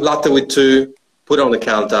 John, latte with 2, put it on the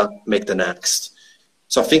counter, make the next.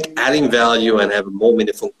 So I think adding value and have a more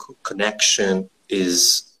meaningful connection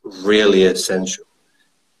is really essential.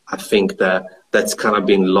 I think that's kind of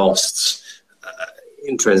been lost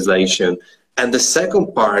in translation. And the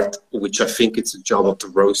second part, which I think it's a job of the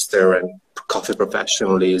roaster and coffee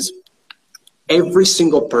professional, is every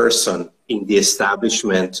single person in the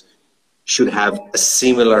establishment should have a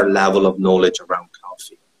similar level of knowledge around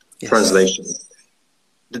coffee. Yes. Translation.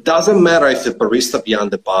 It doesn't matter if the barista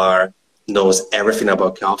behind the bar knows everything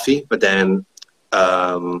about coffee, but then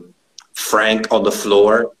Frank on the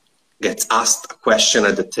floor gets asked a question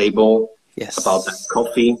at the table about that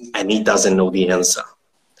coffee, and he doesn't know the answer.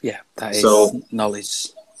 Yeah, that is knowledge.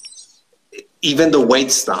 Even the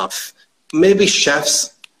wait staff, maybe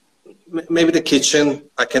chefs, maybe the kitchen,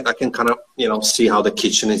 I can kind of, you know, see how the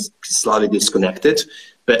kitchen is slightly disconnected,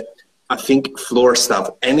 but I think floor staff,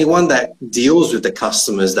 anyone that deals with the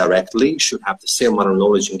customers directly, should have the same amount of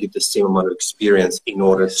knowledge and give the same amount of experience in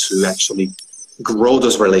order to actually grow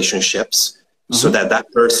those relationships, so that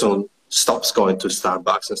that person stops going to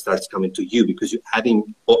Starbucks and starts coming to you, because you're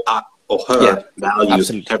adding or her value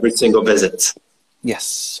absolutely. every single visit.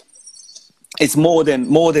 Yes. It's more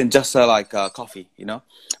than just like coffee, you know,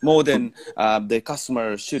 more than the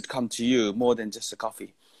customer should come to you more than just a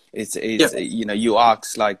coffee. It's you know, you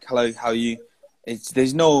ask like, hello, how are you?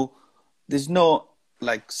 There's no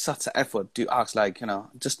like such an effort to ask, like, you know,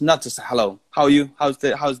 not just hello, how are you?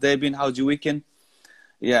 How's day been? How's your weekend?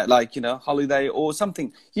 Yeah, like, you know, holiday or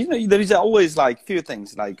something. You know, there is always like few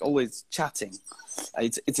things, like always chatting.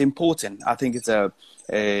 It's important. I think it's a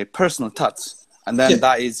personal touch. And then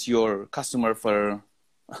that is your customer for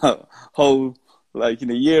whole, like, in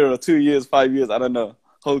a year or 2 years, 5 years, I don't know,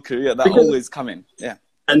 whole career. That always come in. Yeah.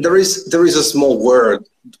 And there is a small word,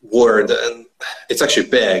 and it's actually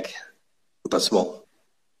big, but small.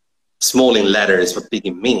 Small in letters, but big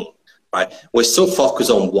in meaning, right? We're so focused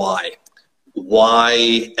on why.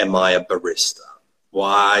 Why am I a barista?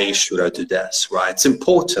 Why should I do this, right? It's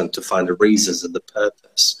important to find the reasons and the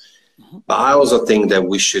purpose. But I also think that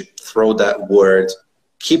we should throw that word,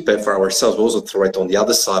 keep it for ourselves, but also throw it on the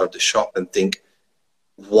other side of the shop and think,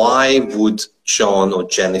 why would John or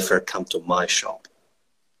Jennifer come to my shop?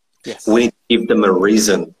 Yes. We need to give them a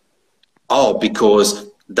reason. Oh, because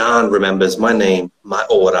Dan remembers my name, my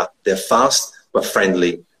aura. They're fast but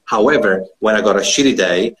friendly. However, when I got a shitty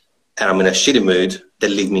day and I'm in a shitty mood, they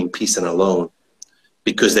leave me in peace and alone.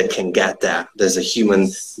 Because they can get that. There's a human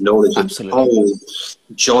knowledge. Absolutely. Oh,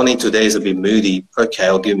 Johnny today is a bit moody. Okay,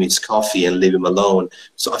 I'll give him his coffee and leave him alone.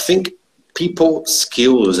 So I think people's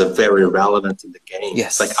skills are very relevant in the game.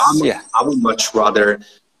 Yes. Like I would much rather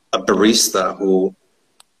a barista who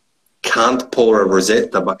can't pour a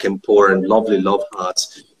rosetta but can pour in lovely love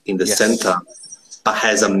hearts in the center, but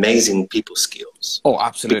has amazing people skills. Oh,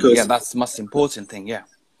 absolutely. Yeah, that's the most important thing. Yeah.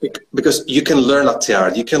 Because you can learn latte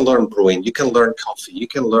art, you can learn brewing, you can learn coffee, you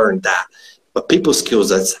can learn that. But people skills,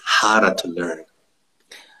 that's harder to learn.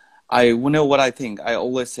 You know what I think? I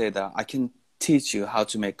always say that I can teach you how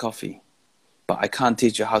to make coffee, but I can't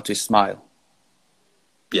teach you how to smile.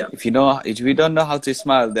 Yeah. If you don't know how to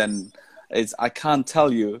smile, then I can't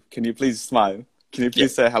tell you, can you please smile? Can you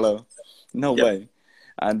please say hello? No way.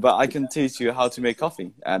 But I can teach you how to make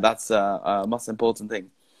coffee. And that's a most important thing.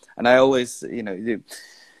 And I always, you know,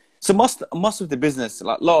 so most of the business,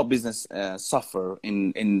 like, a lot of business suffer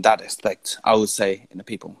in that aspect. I would say, in the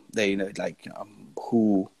people, they, you know, like,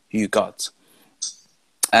 who you got,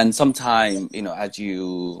 and sometimes, you know,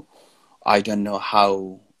 I don't know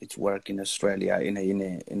how it works in Australia.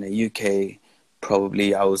 In a UK,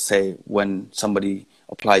 probably I would say when somebody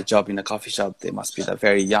apply job in a coffee shop, they must be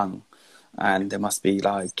very young, and they must be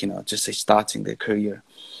like, you know, just starting their career,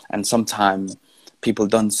 and sometimes people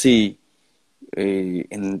don't see.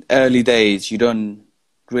 In early days, you don't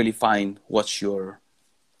really find what's your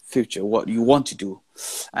future, what you want to do.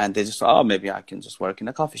 And they just, oh, maybe I can just work in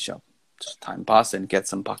a coffee shop, just time pass and get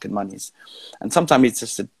some pocket monies. And sometimes it's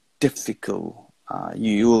just a difficult,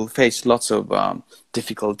 you will face lots of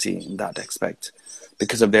difficulty in that aspect,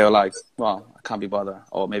 because of they're like, well, I can't be bothered,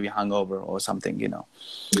 or maybe hungover or something, you know.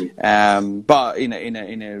 But in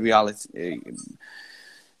a reality,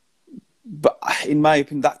 but in my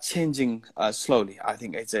opinion, that's changing slowly. I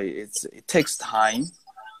think it takes time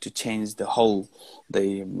to change the whole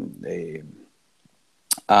this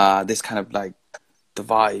kind of like the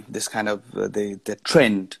vibe, this kind of the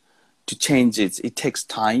trend to change it. It takes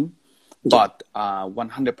time, but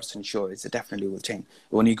 100% sure it definitely will change.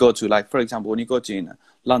 When you go to, like, for example, when you go to in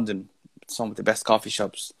London, some of the best coffee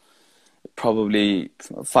shops, probably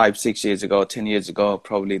 5, 6 years ago, 10 years ago,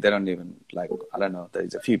 probably they don't even, like, I don't know,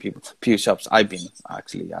 there's a few shops I've been,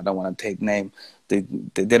 actually, I don't want to take name, they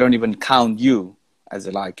don't even count you as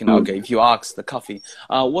a, like, you know, okay, if you ask the coffee,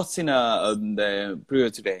 what's in the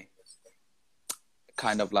brewer today?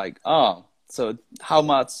 Kind of like, oh, so how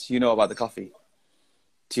much you know about the coffee?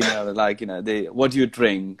 Do you know, like, you know, what do you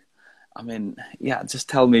drink? I mean, yeah, just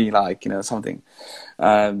tell me, like, you know, something.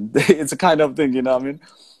 It's a kind of thing, you know what I mean?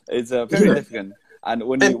 It's very different. And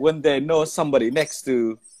when they know somebody next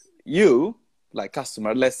to you, like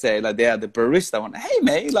customer, let's say, like they are the barista one, hey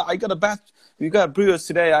mate, like I got a batch, you got brewers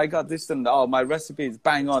today, I got this and oh, my recipe is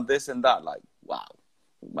bang on this and that. Like, wow,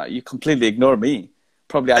 like, you completely ignore me.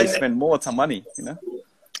 Probably I spend more time money, you know?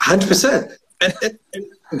 100%. And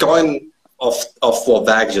going off what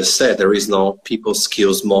Vag just said, there is no people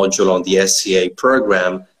skills module on the SCA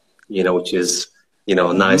program, you know, which is, you know,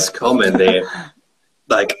 a nice comment there.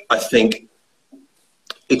 Like, I think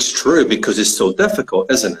It's true because it's so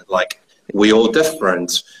difficult, isn't it? Like we all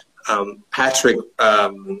different. Patrick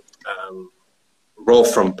Rowe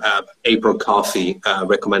from April Coffee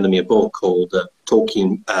recommended me a book called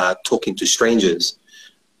Talking to Strangers,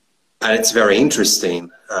 and it's very interesting.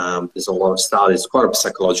 There's a lot of studies. It's quite a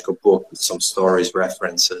psychological book with some stories,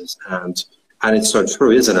 references, and it's so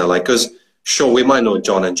true, isn't it? Like, because sure, we might know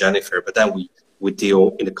John and Jennifer, but then we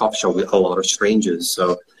deal in the coffee shop with a lot of strangers.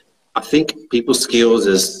 So I think people skills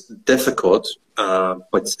is difficult,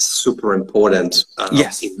 but it's super important.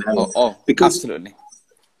 Yes. Because Absolutely.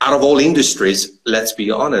 out of all industries, let's be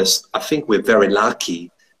honest, I think we're very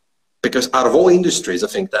lucky because out of all industries, I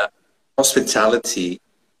think that hospitality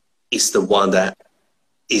is the one that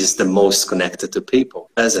is the most connected to people,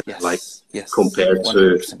 isn't it? Like compared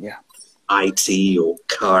to IT or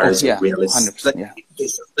cars or real estate.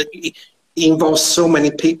 It involves so many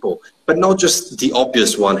people, but not just the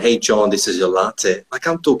obvious one. Hey, John, this is your latte. Like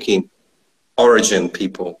I'm talking origin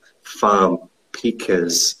people, farm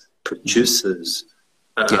pickers, producers,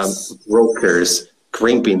 brokers,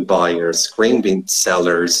 green bean buyers, green bean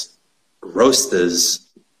sellers, roasters.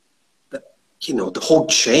 You know, the whole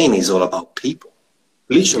chain is all about people.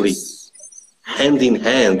 Literally hand in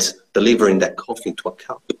hand, delivering that coffee into a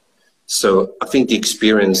cup. So I think the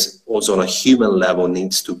experience also on a human level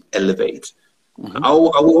needs to elevate. I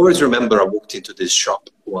will always remember I walked into this shop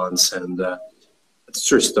once and it's a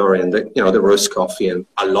true story. And the roast coffee, and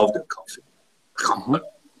I love the coffee.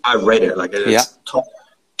 I read it like it's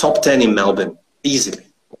top 10 in Melbourne, easily.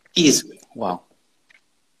 Wow.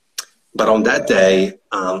 But on that day,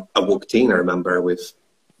 I walked in, I remember, with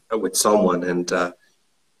someone, and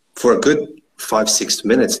for a good 5-6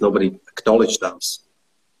 minutes, nobody acknowledged us.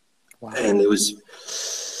 Wow. And it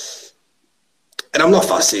was, and I'm not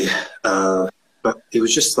fussy, but it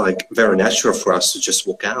was just like very natural for us to just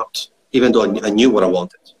walk out, even though I knew what I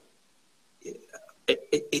wanted.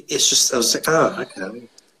 It's just, I was like, okay.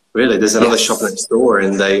 Really, there's another shop next door,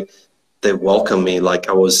 and they welcomed me like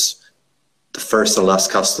I was the first and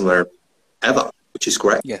last customer ever, which is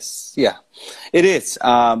great. Yes, yeah, it is.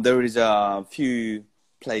 There is a few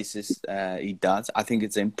places it does. I think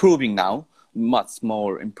it's improving now, much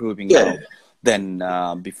more improving now than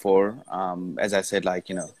before. As I said,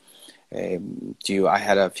 like I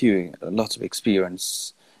had lots of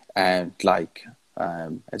experience, and like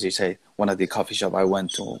as you say, one of the coffee shop I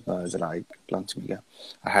went to was like long time ago.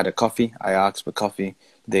 I had a coffee. I asked for coffee.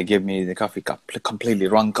 They gave me the coffee cup, completely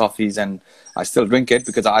wrong coffees, and I still drink it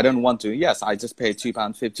because I don't want to. Yes, I just paid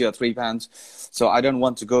 £2.50 or £3, so I don't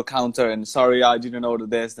want to go counter and sorry, I didn't order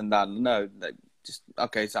this and that. No, just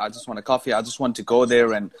okay. So I just want a coffee. I just want to go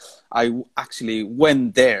there, and I actually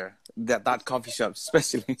went there. That coffee shop,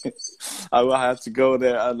 especially, I will have to go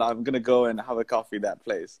there, and I'm gonna go and have a coffee that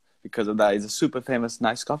place because of that. It's a super famous,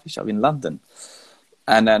 nice coffee shop in London,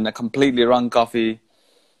 and then a completely wrong coffee,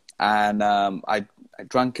 and I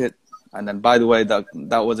drank it, and then by the way, that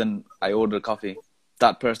wasn't, I ordered coffee.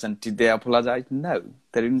 That person, did they apologize? No,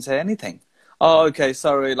 they didn't say anything. Oh, okay,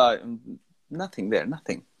 sorry, like nothing there,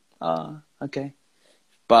 nothing. Okay.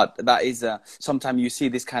 But that is sometimes you see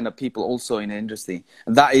this kind of people also in the industry.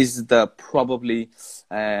 And that is the probably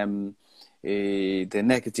the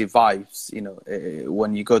negative vibes,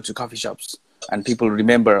 when you go to coffee shops and people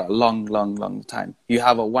remember a long time. You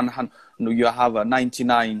have a 100, you have a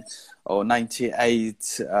 99 or 98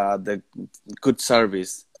 the good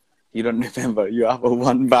service. You don't remember. You have a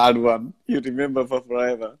one bad one. You remember for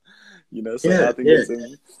forever. So I think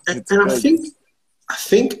it's I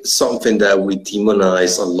think something that we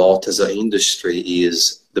demonize a lot as an industry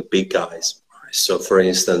is the big guys. So, for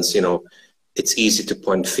instance, it's easy to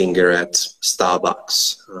point finger at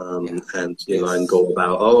Starbucks and go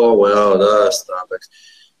about, oh, well, Starbucks.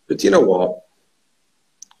 But you know what?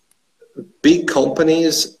 Big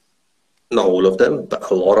companies, not all of them, but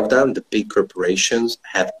a lot of them, the big corporations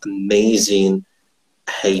have amazing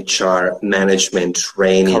HR management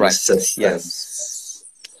training systems. Yes.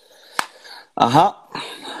 I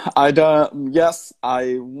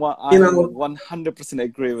 100%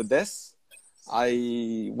 agree with this.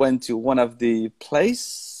 I went to one of the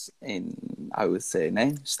place in, I would say,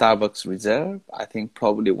 Starbucks Reserve. I think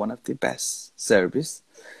probably one of the best service.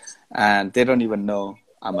 And they don't even know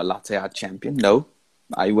I'm a latte art champion. No,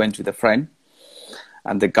 I went with a friend.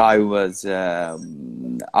 And the guy was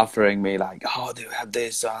offering me like, oh, they have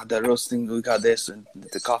this, the roasting, we got this, and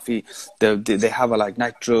the coffee, they have a like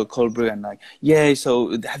nitro cold brew, and like, yeah.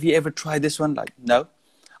 So have you ever tried this one? Like, no.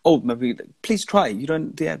 Oh, maybe please try. You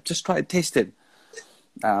don't, just try it, taste it.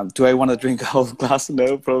 Do I want to drink a whole glass?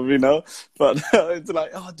 No, probably no. But it's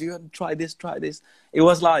like, oh, do you want to try this? Try this. It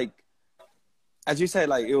was like as you say,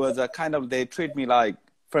 like it was a kind of, they treat me like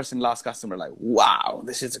first and last customer, like, wow,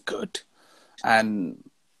 this is good. And,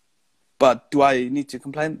 but do I need to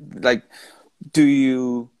complain? Like, do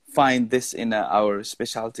you find this in our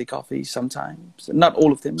specialty coffee sometimes? Not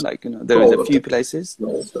all of them, like, there is a few places.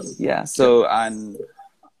 Yeah. So, and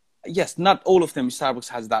yes, not all of them. Starbucks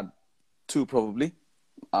has that too, probably.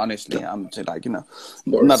 Honestly, I'm saying, like,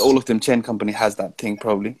 not all of them chain company has that thing,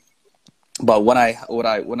 probably. But when I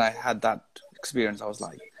had that experience, I was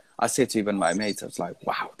like, I said to even my mates, I was like,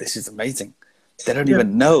 wow, this is amazing. They don't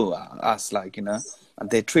even know us, like, and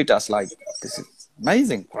they treat us like, this is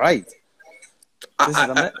amazing, great. This is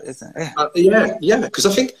amazing. Yeah, because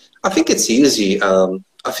I think it's easy.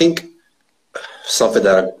 I think something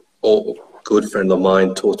that a good friend of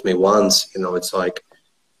mine taught me once, it's like,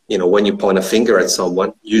 when you point a finger at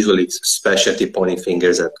someone, usually it's specialty pointing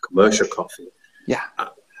fingers at commercial coffee. Yeah.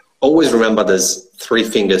 Always remember there's 3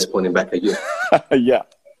 fingers pointing back at you. Yeah.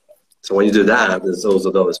 So when you do that, there's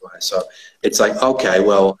also those, right? So it's like, okay,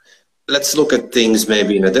 well, let's look at things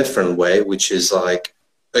maybe in a different way, which is like,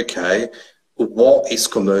 okay, what is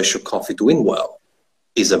commercial coffee doing well?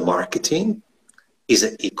 Is it marketing? Is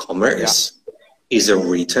it e-commerce? Yeah. Is it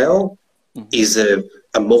retail? Mm-hmm. Is it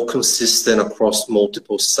a more consistent across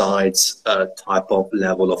multiple sites type of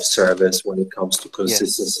level of service when it comes to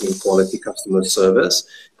consistency and quality customer service?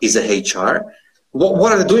 Is it HR?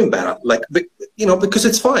 What are they doing better? Like, because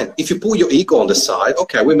it's fine. If you put your ego on the side,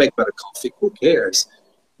 okay, we make better coffee, who cares?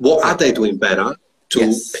 What are they doing better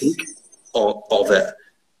to pick of it?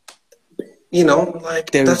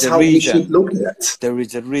 Like, that's how we should look at it. There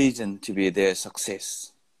is a reason to be their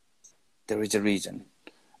success. There is a reason.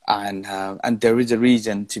 And there is a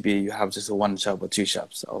reason to be, you have just 1 shop or 2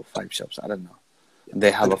 shops or 5 shops, I don't know.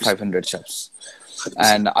 They have 500 shops. 100%.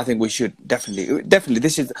 And I think we should definitely,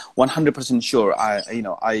 this is 100% sure.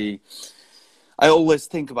 I always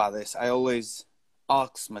think about this. I always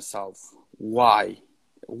ask myself why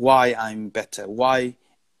I'm better, why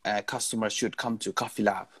customers should come to Coffee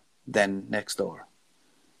Lab than next door.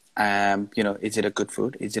 Is it a good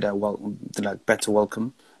food? Is it a better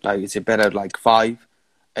welcome? Like, is it better like 5?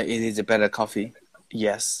 It is a better coffee,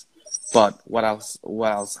 yes. But what else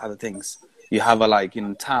are the things? You have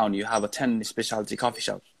in town, you have 10 specialty coffee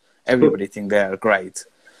shops. Everybody think they're great.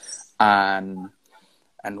 And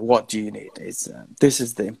what do you need? This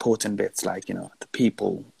is the important bits, like, the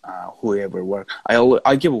people, whoever work. I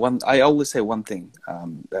always say one thing,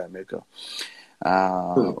 Mirko.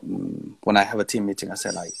 When I have a team meeting, I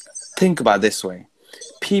say, like, think about this way.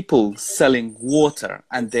 People selling water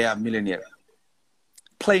and they are millionaire.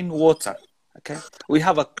 Plain water, okay? We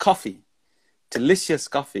have a coffee, delicious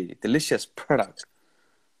product.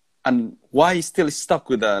 And why still stuck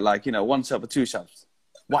with 1 shop or 2 shops?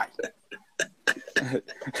 Why?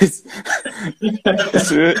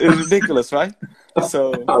 it's ridiculous, right?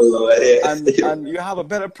 So, and you have a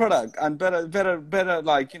better product and better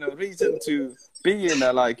reason to be in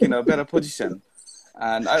a better position.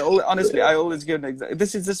 And I always give an example.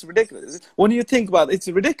 This is just ridiculous. When you think about it, it's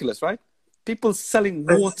ridiculous, right? People selling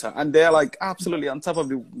water and they're like absolutely on top of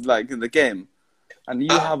in the game, and you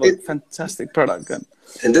have a fantastic product.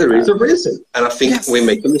 And there is a reason. And I think we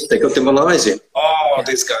make the mistake of demonizing. Oh,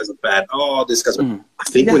 these guys are bad. Oh, these guys are. I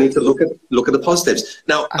think we need to look at the positives.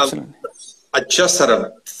 Now, I just had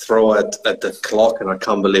a throw at the clock, and I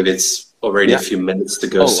can't believe it's already a few minutes to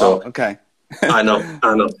go. Wow. Okay. I know.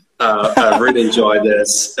 I really enjoyed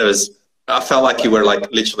this. I felt like you were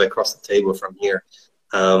literally across the table from here.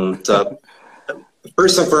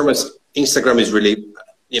 First and foremost, Instagram is really,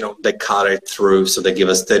 they cut it through, so they give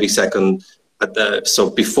us 30-second. So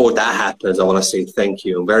before that happens, I want to say thank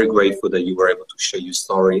you. I'm very grateful that you were able to share your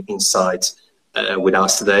story, insights with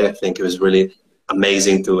us today. I think it was really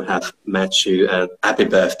amazing to have met you, and happy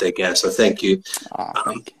birthday again. So thank you.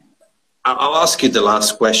 Thank you. I'll ask you the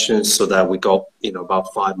last question so that we got,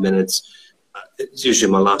 about 5 minutes. It's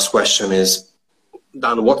usually my last question is,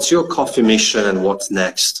 Dan, what's your coffee mission and what's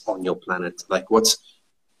next on your planet? Like, what's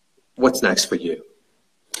next for you?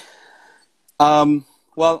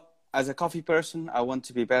 Well, as a coffee person, I want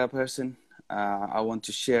to be a better person. I want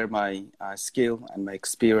to share my skill and my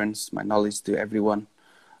experience, my knowledge to everyone.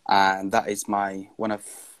 And that is one of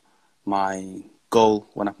my goal,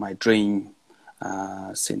 one of my dream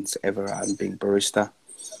since ever I'm being barista.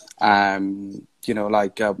 In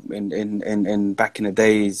back in the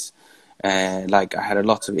days, Like I had a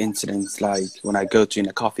lot of incidents, like when I go to,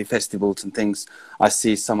 coffee festivals and things, I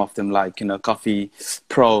see some of them like, coffee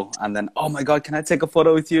pro, and then, oh my God, can I take a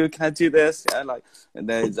photo with you? Can I do this? Yeah, like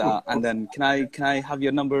there's, and then can I have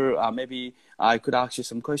your number? Maybe I could ask you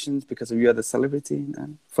some questions because of you are the celebrity.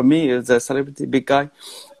 And for me, it's a celebrity, big guy,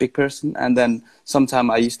 big person. And then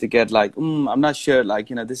sometime I used to get like, I'm not sure, like,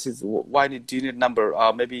 this is, why do you need a number?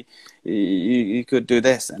 Maybe you could do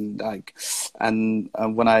this. And like, and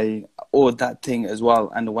when I ordered that thing as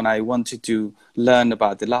well, and when I wanted to learn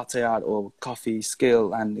about the latte art or coffee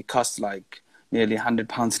skill, and it cost like nearly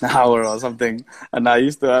 £100 an hour or something, and I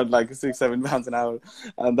used to earn like £6-7 an hour,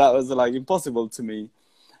 and that was like impossible to me.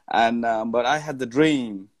 And but I had the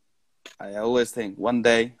dream. I always think one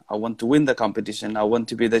day I want to win the competition. I want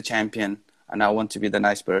to be the champion, and I want to be the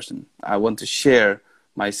nice person. I want to share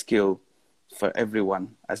my skill for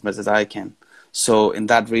everyone as much as I can. So in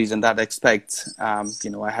that reason, that aspect, I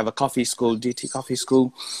have a coffee school, DT Coffee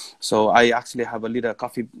School. So I actually have a little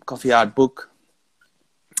coffee art book.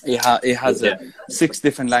 It has Yeah. 6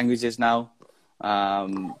 different languages now,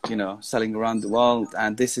 selling around the world.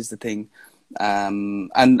 And this is the thing.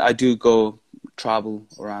 And I do go travel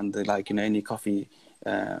around the, like, any coffee,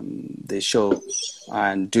 the show,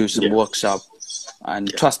 and do some workshop. And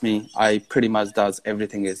trust me, I pretty much does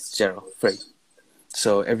everything is zero free.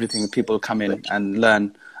 So everything, people come in and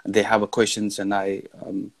learn, they have a questions, and I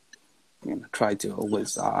try to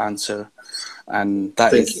always answer. And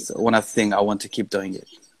that is one of the things I want to keep doing it.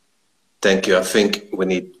 Thank you. I think we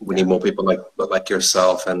need more people like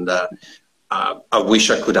yourself, and I wish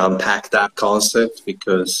I could unpack that concept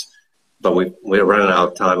but we're running out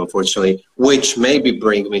of time, unfortunately. Which maybe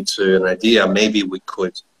brings me to an idea. Maybe we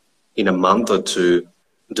could, in a month or two,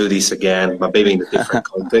 do this again, but maybe in a different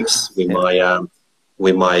context.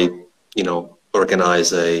 We might,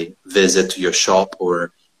 organize a visit to your shop,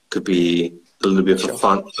 or could be a little bit of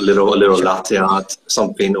fun, a little latte art,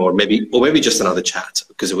 something, or maybe just another chat,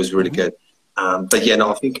 because it was really good. But yeah,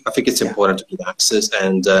 no, I think it's important to give access,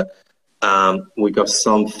 and we got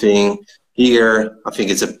something here. I think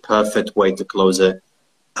it's a perfect way to close it.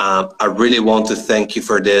 I really want to thank you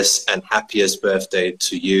for this, and happiest birthday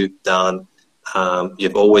to you, Dan.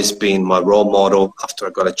 You've always been my role model after I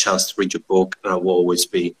got a chance to read your book, and I will always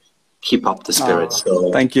be. Keep up the spirit.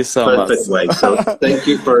 So thank you so perfect much. way. So thank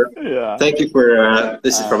you for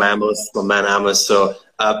this is from Amos, from Man Amos. So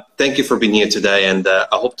thank you for being here today, and I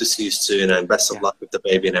hope to see you soon, and best of luck with the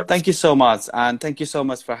baby and everything. Thank you so much, and thank you so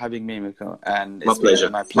much for having me, Miko. And my pleasure.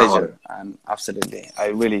 My pleasure, and absolutely, I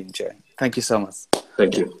really enjoy. Thank you so much.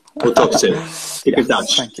 Thank you. We'll talk soon. Keep in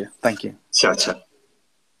touch. Thank you. Ciao, ciao.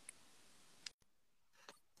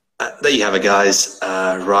 There you have it, guys.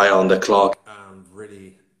 Right on the clock.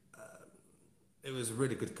 It was a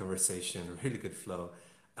really good conversation, a really good flow,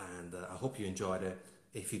 and I hope you enjoyed it.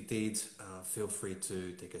 If you did, feel free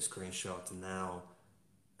to take a screenshot now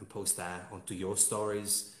and post that onto your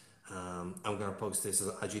stories. I'm gonna post this as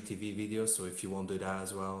an IGTV video, so if you want to do that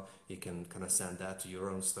as well, you can kind of send that to your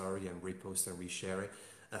own story and repost and reshare it.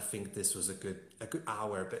 I think this was a good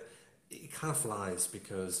hour, but it kind of flies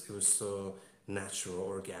because it was so natural,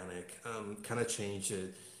 organic. Kind of changed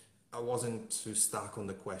it. I wasn't too stuck on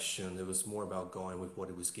the question. It was more about going with what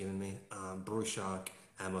it was giving me. Brushak,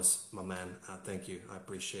 Amos, my man, thank you. I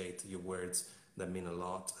appreciate your words. That mean a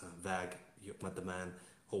lot. Vag, you're the man,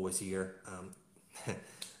 always here.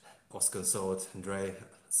 Oscar Sort, Andre,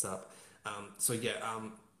 what's up?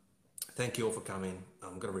 Thank you all for coming.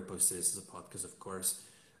 I'm going to repost this as a podcast, of course.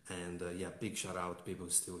 And big shout out to people who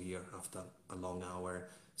are still here after a long hour.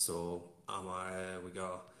 So we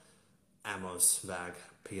got Amos, Vag,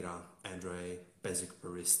 Peter, Andre, Basic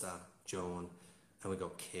Barista, John, and we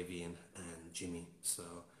got Kevin and Jimmy. So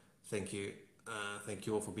thank you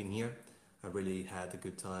all for being here. I really had a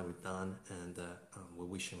good time with Dan, and we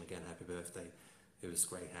wish him again happy birthday. It was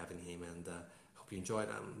great having him, and hope you enjoyed.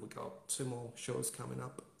 We got 2 more shows coming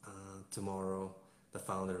up. Tomorrow, the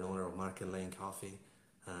founder and owner of Market Lane Coffee.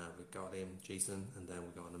 We got him, Jason, and then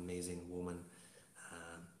we got an amazing woman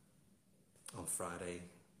on Friday.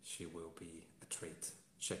 She will be a treat.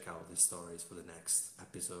 Check out the stories for the next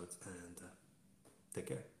episode, and take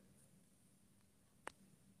care.